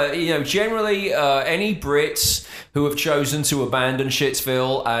am, generally any Brits who have chosen to abandon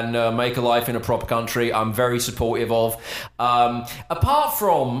Shitsville and make a life in a proper country, I'm very supportive of. Apart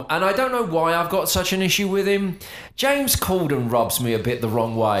from, and I don't know why I've got such an issue with him, James Corden rubs me a bit the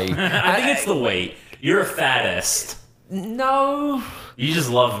wrong way. I think it's the weight. You're a fattest. No. You just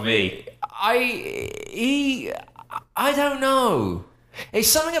love me. I don't know. It's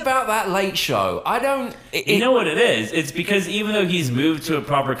something about that Late Show. You know what it is? It's because even though he's moved to a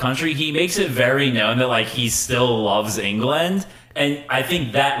proper country, he makes it very known that like he still loves England. And I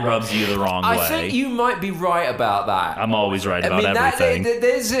think that rubs you the wrong way. I think you might be right about that. I'm always right about everything.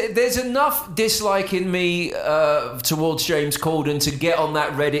 There's enough dislike in me towards James Corden to get on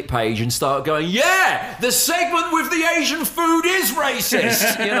that Reddit page and start going, yeah, the segment with the Asian food is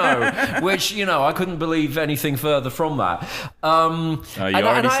racist, which, I couldn't believe anything further from that. You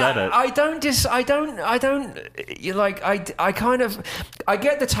already said it. I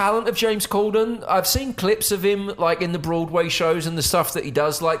get the talent of James Corden. I've seen clips of him like in the Broadway shows and the stuff that he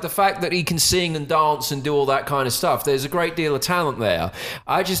does, like the fact that he can sing and dance and do all that kind of stuff. There's a great deal of talent there.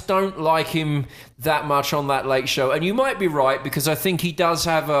 I just don't like him that much on that Late Show. And you might be right, because I think he does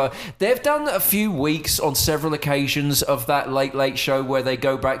have they've done a few weeks on several occasions of that Late Show where they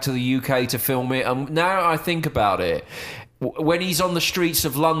go back to the UK to film it. And now I think about it, when he's on the streets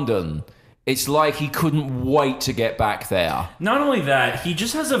of London, it's like he couldn't wait to get back there. Not only that, he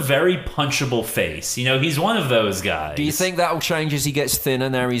just has a very punchable face. He's one of those guys. Do you think that'll change as he gets thinner?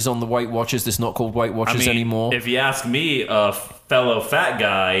 Now he's on the Weight Watchers. That's not called Weight Watchers anymore. If you ask me, a fellow fat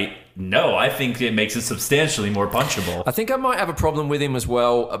guy, no, I think it makes it substantially more punchable. I think I might have a problem with him as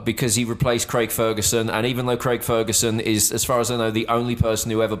well, because he replaced Craig Ferguson, and even though Craig Ferguson is, as far as I know, the only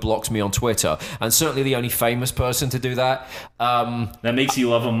person who ever blocks me on Twitter, and certainly the only famous person to do that. That makes you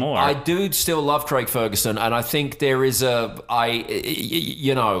love him more. I do still love Craig Ferguson, and I think there is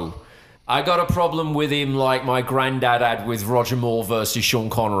I got a problem with him like my granddad had with Roger Moore versus Sean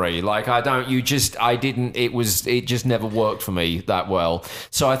Connery. Like, it just never worked for me that well.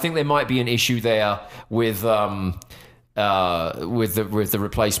 So I think there might be an issue there with the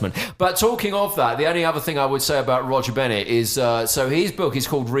replacement. But talking of that, the only other thing I would say about Roger Bennett is, so his book is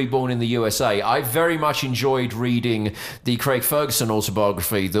called Reborn in the USA. I very much enjoyed reading the Craig Ferguson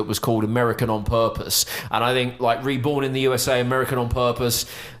autobiography that was called American on Purpose. And I think like Reborn in the USA, American on Purpose,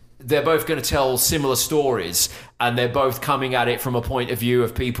 they're both going to tell similar stories, and they're both coming at it from a point of view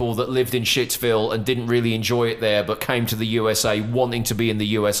of people that lived in Shittsville and didn't really enjoy it there, but came to the USA wanting to be in the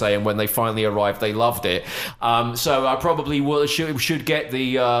USA, and when they finally arrived, they loved it. So I probably should get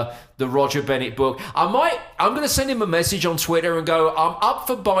the Roger Bennett book. I'm going to send him a message on Twitter and go, I'm up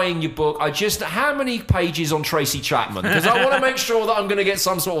for buying your book. How many pages on Tracy Chapman? Because I want to make sure that I'm going to get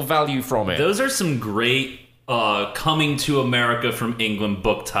some sort of value from it. Those are some great coming to America from England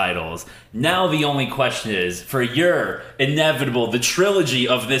book titles. Now the only question is, for your inevitable, the trilogy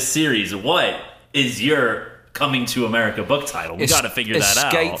of this series, what is your coming to America book title? We got to figure that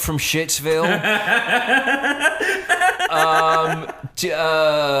out. Escape from Shittsville.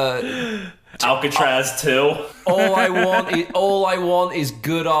 Alcatraz 2. All I want is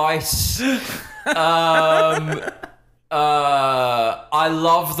good ice. I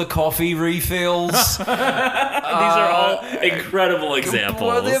love the coffee refills. These are all incredible examples.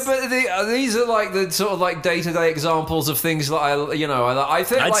 Well, these are like the sort of like day-to-day examples of things that I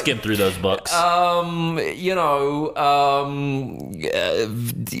think I'd skim through those books.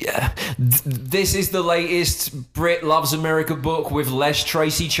 This is the latest Brit Loves America book with less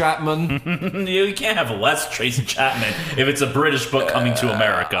Tracy Chapman. You can't have less Tracy Chapman if it's a British book coming to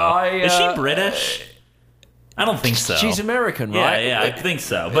America. Is she British? I don't think so. She's American, right? Yeah, I think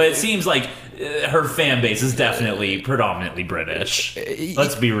so. But it seems like her fan base is definitely predominantly British.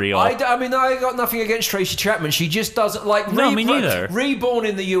 Let's be real. I got nothing against Tracy Chapman. She just doesn't like. No, me neither. Reborn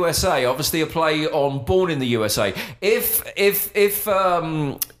in the USA, obviously a play on Born in the USA. If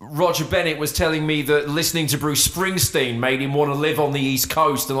Roger Bennett was telling me that listening to Bruce Springsteen made him want to live on the East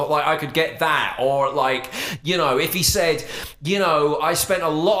Coast, and like I could get that, or like if he said, I spent a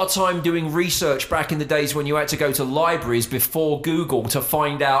lot of time doing research back in the days when you had to go to libraries before Google to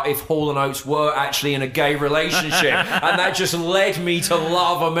find out if Hall & Oates were actually in a gay relationship, and that just led me to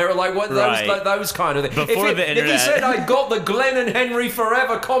love America. Like what those kind of things. If he said I got the Glenn and Henry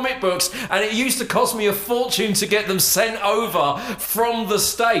Forever comic books, and it used to cost me a fortune to get them sent over from the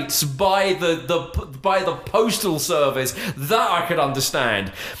States by the postal service, that I could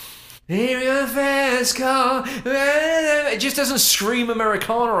understand. Hear your fast car. It just doesn't scream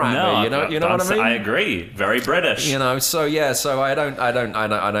Americana at me. You know what I mean? I agree. Very British. So I don't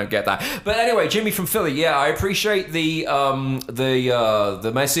get that. But anyway, Jimmy from Philly. Yeah, I appreciate the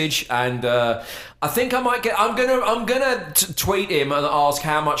message, and I think I might get. I'm gonna tweet him and ask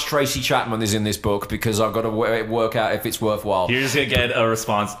how much Tracy Chapman is in this book, because I've got to work out if it's worthwhile. You're just gonna get a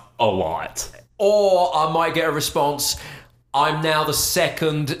response, a lot, or I might get a response, I'm now the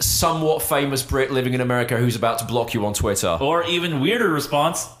second somewhat famous Brit living in America who's about to block you on Twitter. Or even weirder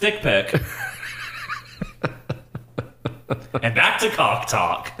response, dick pic. And back to cock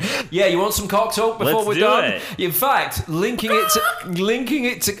talk. Yeah, you want some cock talk before we're done? It. In fact, linking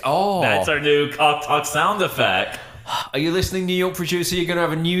it to. Oh, that's our new cock talk sound effect. Are you listening, New York producer? You're going to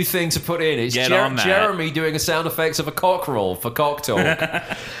have a new thing to put in. It's Get on that. Jeremy doing a sound effects of a cockerel for Cock Talk.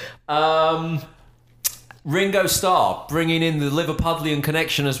 Ringo Starr bringing in the Liverpudlian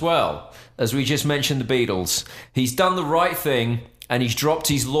connection as well. As we just mentioned, the Beatles. He's done the right thing and he's dropped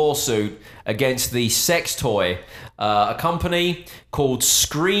his lawsuit against the sex toy, a company called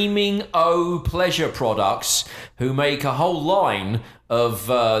Screaming O Pleasure Products, who make a whole line of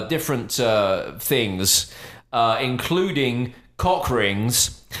different things, including cock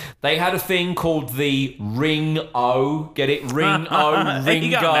rings. They had a thing called the Ring O. Get it? Ring O, Ringo. He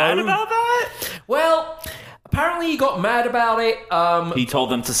got mad about that? Well, apparently he got mad about it. He told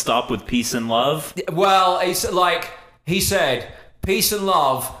them to stop with peace and love. Well, it's like he said, peace and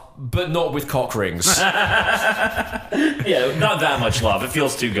love, but not with cock rings. Yeah, not that much love. It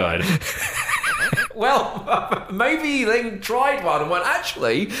feels too good. Well, maybe they tried one and went,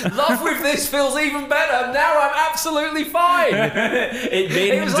 actually, love with this feels even better. Now I'm absolutely fine. It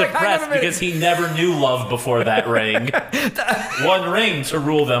made him was like, hang on a depressed minute. because he never knew love before that ring. One ring to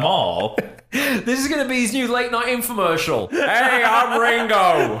rule them all. This is going to be his new late night infomercial. Hey, I'm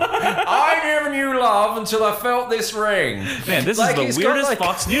Ringo. I never knew love until I felt this ring. Man, this Like, is he's the got, weirdest like-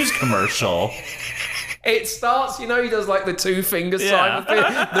 Fox News commercial. It starts, he does like the two finger Yeah. sign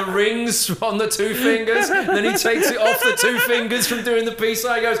with the rings on the two fingers. Then he takes it off the two fingers from doing the peace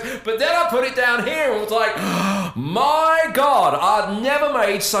sign. He goes, but then I put it down here and was like, my God, I'd never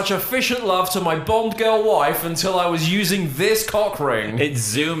made such efficient love to my Bond girl wife until I was using this cock ring. It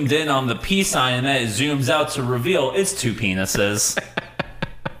zoomed in on the peace sign and then it zooms out to reveal it's two penises.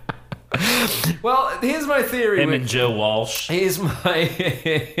 Well, here's my theory. Him with- and Joe Walsh. Here's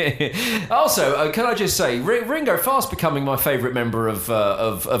my. Also, can I just say, Ringo fast becoming my favourite member of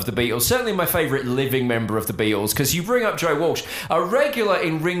the Beatles. Certainly my favourite living member of the Beatles. Because you bring up Joe Walsh, a regular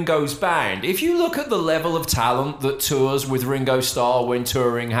in Ringo's band. If you look at the level of talent that tours with Ringo Starr when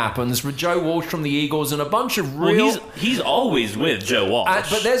touring happens, with Joe Walsh from the Eagles and a bunch of real. Well, he's always with Joe Walsh.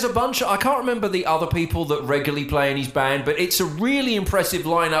 But there's a bunch of, I can't remember the other people that regularly play in his band, but it's a really impressive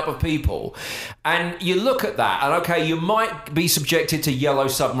lineup of people. And you look at that, and okay, you might be subjected to Yellow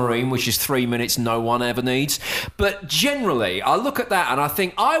Submarine, which is 3 minutes no one ever needs. But generally, I look at that and I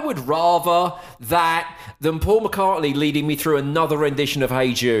think I would rather that than Paul McCartney leading me through another rendition of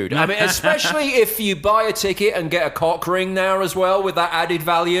Hey Jude. I mean, especially if you buy a ticket and get a cock ring now as well with that added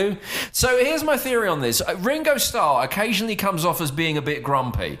value. So here's my theory on this. Ringo Starr occasionally comes off as being a bit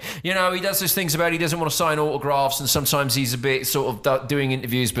grumpy. He does those things about he doesn't want to sign autographs, and sometimes he's a bit sort of doing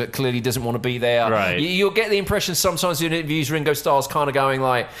interviews but clearly doesn't want to be there. Right. You'll get the impression sometimes in interviews Ringo Starr's kind of going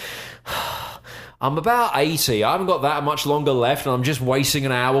like, I'm about 80. I haven't got that much longer left, and I'm just wasting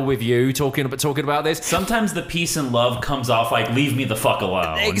an hour with you talking about this. Sometimes the peace and love comes off like, leave me the fuck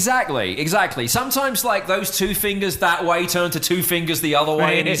alone. Exactly. Sometimes like those two fingers that way turn to two fingers the other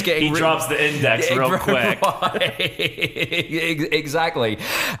way, and he's getting he drops the index real quick. Exactly.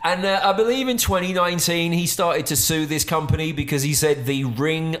 And I believe in 2019 he started to sue this company because he said the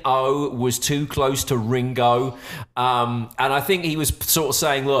Ring O was too close to Ringo. And I think he was sort of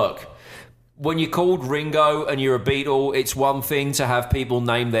saying, look, when you're called Ringo and you're a Beatle, it's one thing to have people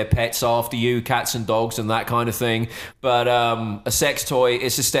name their pets after you, cats and dogs and that kind of thing. But a sex toy,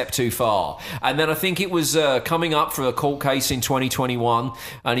 it's a step too far. And then I think it was coming up for a court case in 2021,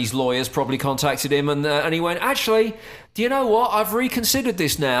 and his lawyers probably contacted him, and he went, actually, do you know what? I've reconsidered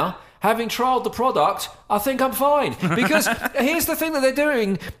this now. Having trialed the product, I think I'm fine. Because here's the thing that they're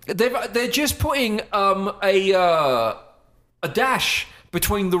doing. They're just putting a dash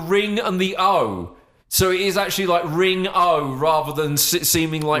between the ring and the O. So it is actually like Ring O rather than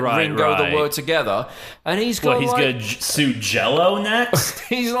seeming like Ringo, the word together. And he's got he's going to sue Jell-O next?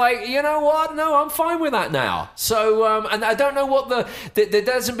 He's like, you know what? No, I'm fine with that now. So, and I don't know what there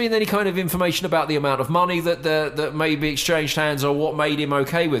hasn't been any kind of information about the amount of money that may be exchanged hands or what made him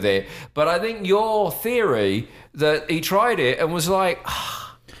okay with it. But I think your theory that he tried it and was like,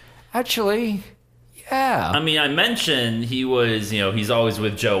 actually... Yeah. I mean, I mentioned he was, he's always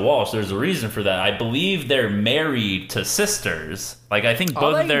with Joe Walsh. There's a reason for that. I believe they're married to sisters. Like, I think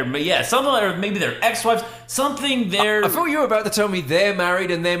both of their, something, or maybe their ex-wives, something they're... I thought you were about to tell me they're married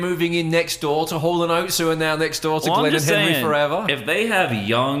and they're moving in next door to Hall & Oates, who are now next door to Glenn and Henry forever. If they have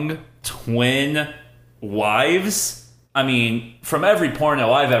young twin wives, I mean, from every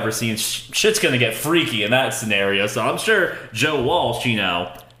porno I've ever seen, shit's gonna get freaky in that scenario. So I'm sure Joe Walsh,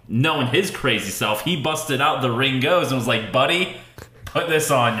 knowing his crazy self, he busted out the Ringos and was like, buddy, put this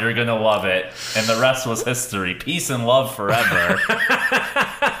on, you're gonna love it. And the rest was history. Peace and love forever.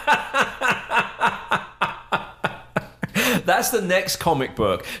 That's the next comic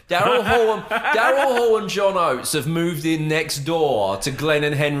book. Daryl Hall and John Oates have moved in next door to Glenn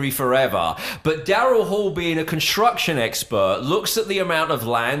and Henry forever. But Daryl Hall, being a construction expert, looks at the amount of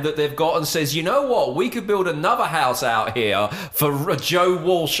land that they've got and says, you know what? We could build another house out here for Joe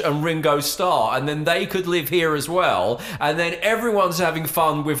Walsh and Ringo Starr, and then they could live here as well. And then everyone's having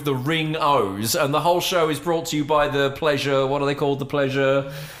fun with the Ring O's, and the whole show is brought to you by the Pleasure. What are they called? The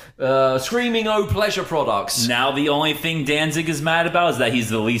Pleasure. Screaming O Pleasure Products. Now the only thing Danzig is mad about is that he's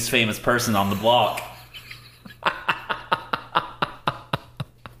the least famous person on the block.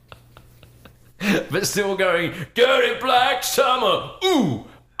 But still going, Dirty Black Summer, ooh,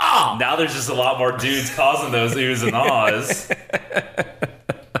 ah! Now there's just a lot more dudes causing those oohs and ahs.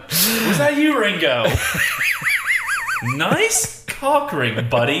 Was that you, Ringo? Nice cock ring,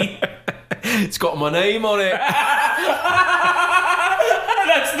 buddy. It's got my name on it.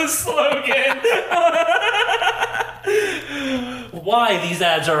 That's the slogan. Why these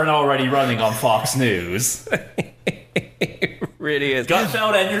ads aren't already running on Fox News? Really is.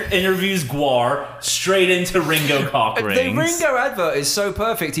 Gutfeld interviews Guar straight into Ringo cock rings. The Ringo advert is so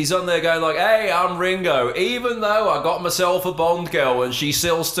perfect. He's on there going like, hey, I'm Ringo. Even though I got myself a Bond girl and she's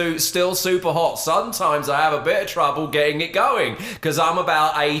still super hot, sometimes I have a bit of trouble getting it going because I'm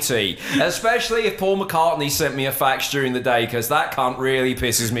about 80. Especially if Paul McCartney sent me a fax during the day, because that cunt really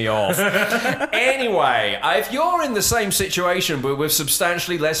pisses me off. Anyway, if you're in the same situation but with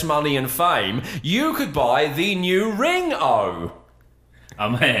substantially less money and fame, you could buy the new Ring-O.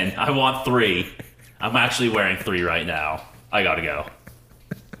 I'm in. I want 3. I'm actually wearing 3 right now. I gotta go.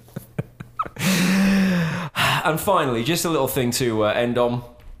 And finally, just a little thing to end on.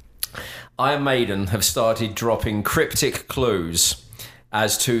 Iron Maiden have started dropping cryptic clues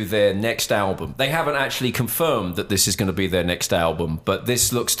as to their next album. They haven't actually confirmed that this is going to be their next album, but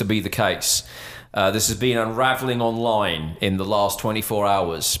this looks to be the case. This has been unraveling online in the last 24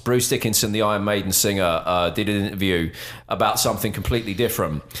 hours. Bruce Dickinson, the Iron Maiden singer, did an interview about something completely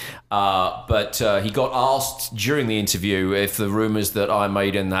different. But he got asked during the interview if the rumours that Iron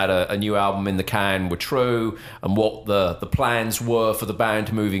Maiden had a new album in the can were true and what the plans were for the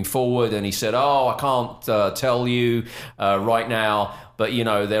band moving forward. And he said, I can't tell you right now. But, you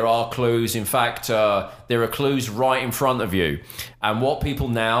know, there are clues. In fact, there are clues right in front of you. And what people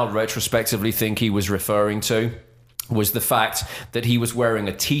now retrospectively think he was referring to was the fact that he was wearing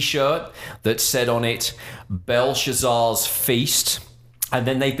a T-shirt that said on it, Belshazzar's Feast. And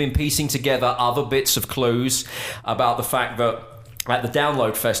then they've been piecing together other bits of clues about the fact that at the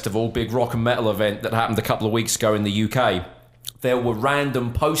Download Festival, big rock and metal event that happened a couple of weeks ago in the UK, there were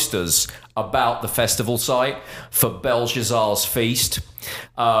random posters about the festival site for Belshazzar's Feast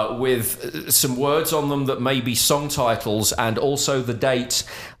with some words on them that may be song titles and also the date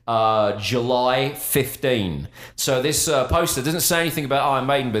July 15. So this poster doesn't say anything about Iron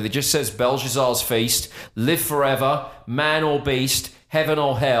Maiden, but it just says Belshazzar's Feast, Live Forever, Man or Beast, Heaven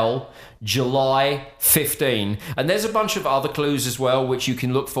or Hell, July 15. And there's a bunch of other clues as well, which you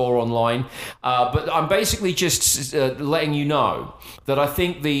can look for online. But I'm basically just letting you know that I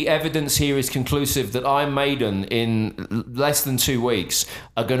think the evidence here is conclusive that Iron Maiden, in less than 2 weeks,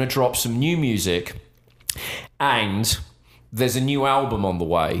 are going to drop some new music. And there's a new album on the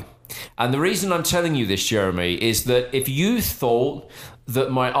way. And the reason I'm telling you this, Jeremy, is that if you thought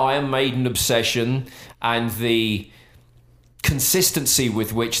that my Iron Maiden obsession and the consistency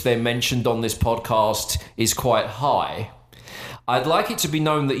with which they're mentioned on this podcast is quite high, I'd like it to be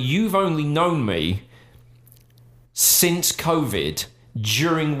known that you've only known me since COVID,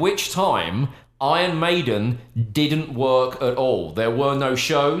 during which time Iron Maiden didn't work at all. There were no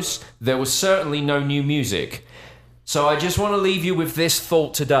shows, there was certainly no new music. So I just want to leave you with this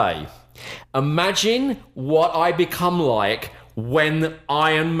thought today. Imagine what I become like when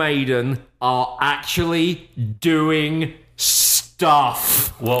Iron Maiden are actually doing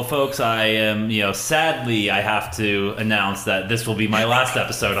stuff. Well, folks, I am, sadly, I have to announce that this will be my last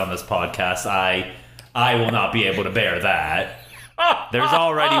episode on this podcast. I will not be able to bear that. There's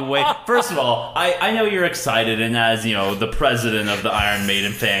already way. First of all, I know you're excited, and as the president of the Iron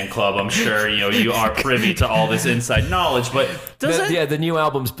Maiden fan club, I'm sure you are privy to all this inside knowledge. But the new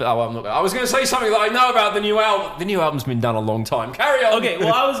album's. I was going to say something that I know about the new album. The new album's been done a long time. Carry on. Okay,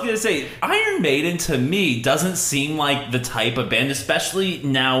 well, I was going to say Iron Maiden to me doesn't seem like the type of band, especially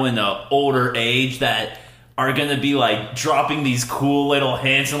now in an older age, that are going to be like dropping these cool little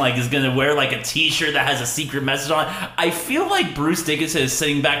hints and like is going to wear like a t-shirt that has a secret message on it. I feel like Bruce Dickinson is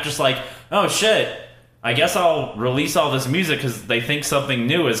sitting back just like, oh shit, I guess I'll release all this music because they think something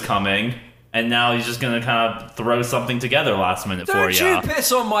new is coming. and now he's just gonna kind of throw something together last minute for Don't you. you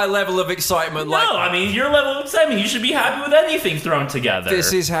piss on my level of excitement. No, I mean, your level of excitement, you should be happy with anything thrown together.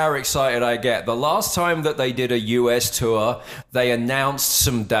 This is how excited I get. The last time that they did a US tour, they announced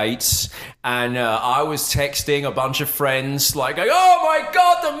some dates, and I was texting a bunch of friends like, oh my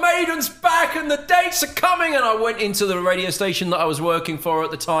God, the Maiden's back and the dates are coming. And I went into the radio station that I was working for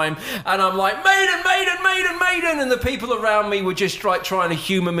at the time, and I'm like, Maiden, Maiden, Maiden, Maiden. And the people around me were just like trying to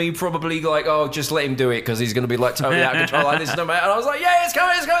humor me, probably like, oh, just let him do it because he's going to be like totally out of control like this. And I was like, yeah, it's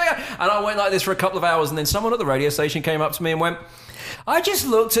coming, it's coming. And I went like this for a couple of hours, and then someone at the radio station came up to me and went, I just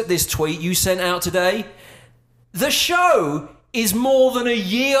looked at this tweet you sent out today. The show is more than a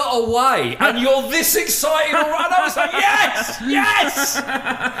year away, and you're this excited already. And I was like, yes, yes.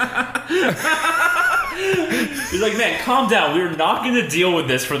 He's like, man, calm down. We're not going to deal with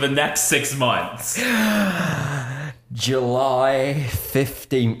this for the next 6 months. July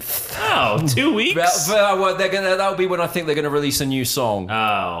 15th. Oh, 2 weeks? Well, that'll be when I think they're going to release a new song.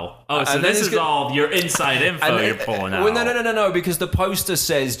 So this is all your inside info you're pulling out. Well, no, because the poster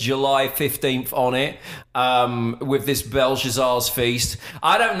says July 15th on it, with this Belshazzar's Feast.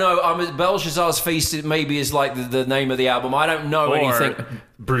 I don't know. Belshazzar's Feast maybe is like the name of the album. I don't know anything.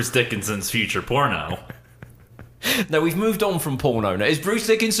 Bruce Dickinson's future porno. No, we've moved on from porno now. Is Bruce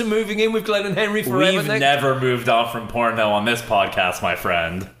Dickinson moving in with Glenn and Henry forever? We've never moved on from porno on this podcast, my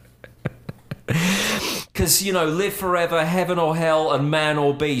friend. Because, Live Forever, Heaven or Hell, and Man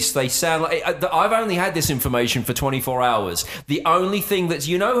or Beast, they sound like... I've only had this information for 24 hours. The only thing that's...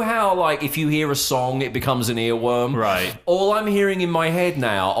 You know how, like, if you hear a song, it becomes an earworm? Right. All I'm hearing in my head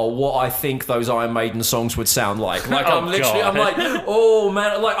now are what I think those Iron Maiden songs would sound like. Like, I'm like, oh,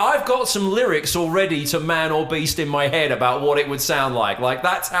 man... Like, I've got some lyrics already to Man or Beast in my head about what it would sound like. Like,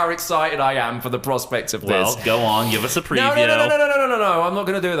 that's how excited I am for the prospect of this. Well, go on, give us a preview. No, I'm not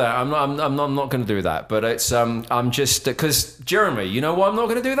going to do that. I'm not going to do that. But it's I'm just because Jeremy, you know why I'm not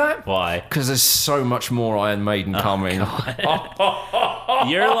going to do that? Why? Because there's so much more Iron Maiden coming.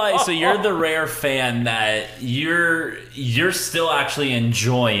 You're the rare fan that you're still actually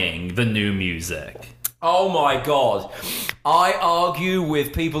enjoying the new music. Oh my God. I argue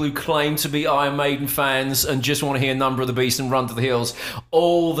with people who claim to be Iron Maiden fans and just want to hear Number of the Beast and Run to the Hills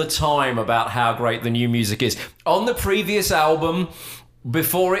all the time about how great the new music is. On the previous album,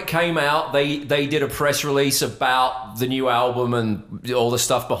 before it came out, they did a press release about the new album and all the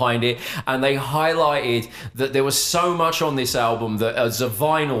stuff behind it, and they highlighted that there was so much on this album that as a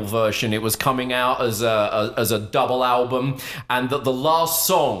vinyl version, it was coming out as a double album, and that the last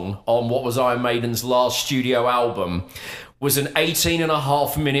song on what was Iron Maiden's last studio album was an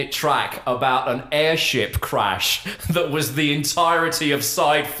 18.5-minute track about an airship crash that was the entirety of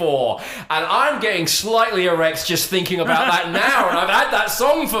side 4. And I'm getting slightly erect just thinking about that now, and I've had that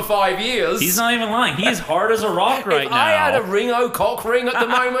song for 5 years. He's not even lying. He's hard as a rock right now. I had a Ringo cock ring at the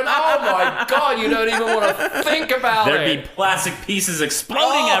moment, oh my God, you don't even want to think about it. There'd be plastic pieces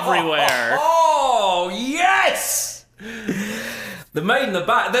exploding everywhere. Oh, yes! The Maiden are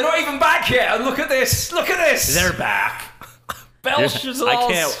back. They're not even back yet, and look at this. Look at this. They're back. Belshazzar's.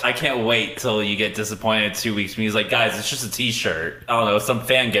 I can't wait till you get disappointed in 2 weeks when he's like, guys, it's just a t-shirt. I don't know, some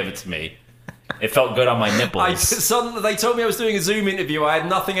fan gave it to me. It felt good on my nipples. They told me I was doing a Zoom interview. I had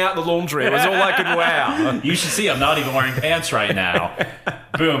nothing out of the laundry. It was all I could wear. You should see I'm not even wearing pants right now.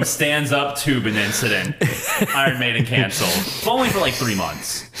 Boom, stands up tubing incident. Iron Maiden canceled. Only for like 3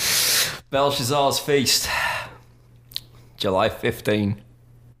 months. Belshazzar's Feast. July 15.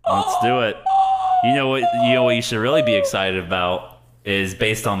 Let's do it. You know what you should really be excited about is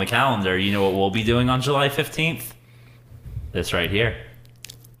based on the calendar. You know what we'll be doing on July 15th? This right here.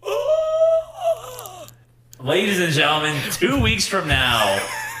 Ladies and gentlemen, 2 weeks from now,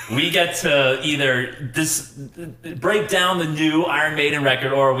 we get to either break down the new Iron Maiden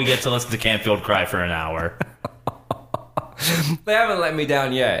record, or we get to listen to Canfield cry for an hour. They haven't let me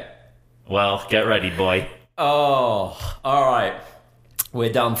down yet. Well, get ready, boy. Oh, all right.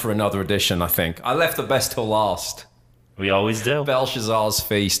 We're done for another edition, I think. I left the best till last. We always do. Belshazzar's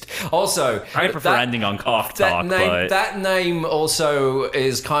Feast. Also, I prefer ending on cough talk, but that name also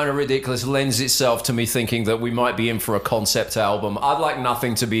is kind of ridiculous. Lends itself to me thinking that we might be in for a concept album. I'd like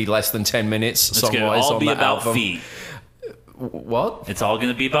nothing to be less than 10 minutes. It's going to all be about album. feet. What? It's all going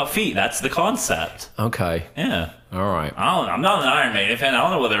to be about feet. That's the concept. Okay. Yeah. All right. I'm not an Iron Maiden fan. I don't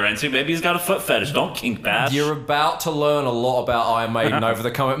know what they're into. Maybe he's got a foot fetish. Don't kink bash. You're about to learn a lot about Iron Maiden over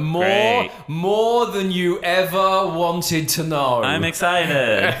the coming... More than you ever wanted to know. I'm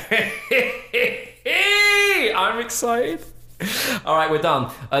excited. I'm excited. All right, we're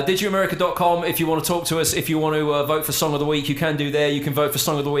done. DidYouAmerica.com if you want to talk to us. If you want to vote for Song of the Week, you can do there. You can vote for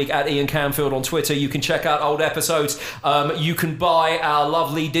Song of the Week at Ian Canfield on Twitter. You can check out old episodes. You can buy our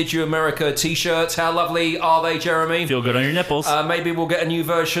lovely Did You America t-shirts. How lovely are they, Jeremy? Feel good on your nipples. Maybe we'll get a new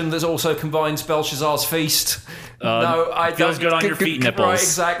version that also combines Belshazzar's Feast. No, I feels don't. good on your feet nipples. Right,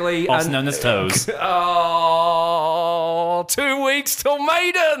 exactly. Also known as toes. Oh, 2 weeks till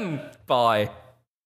Maiden. Bye.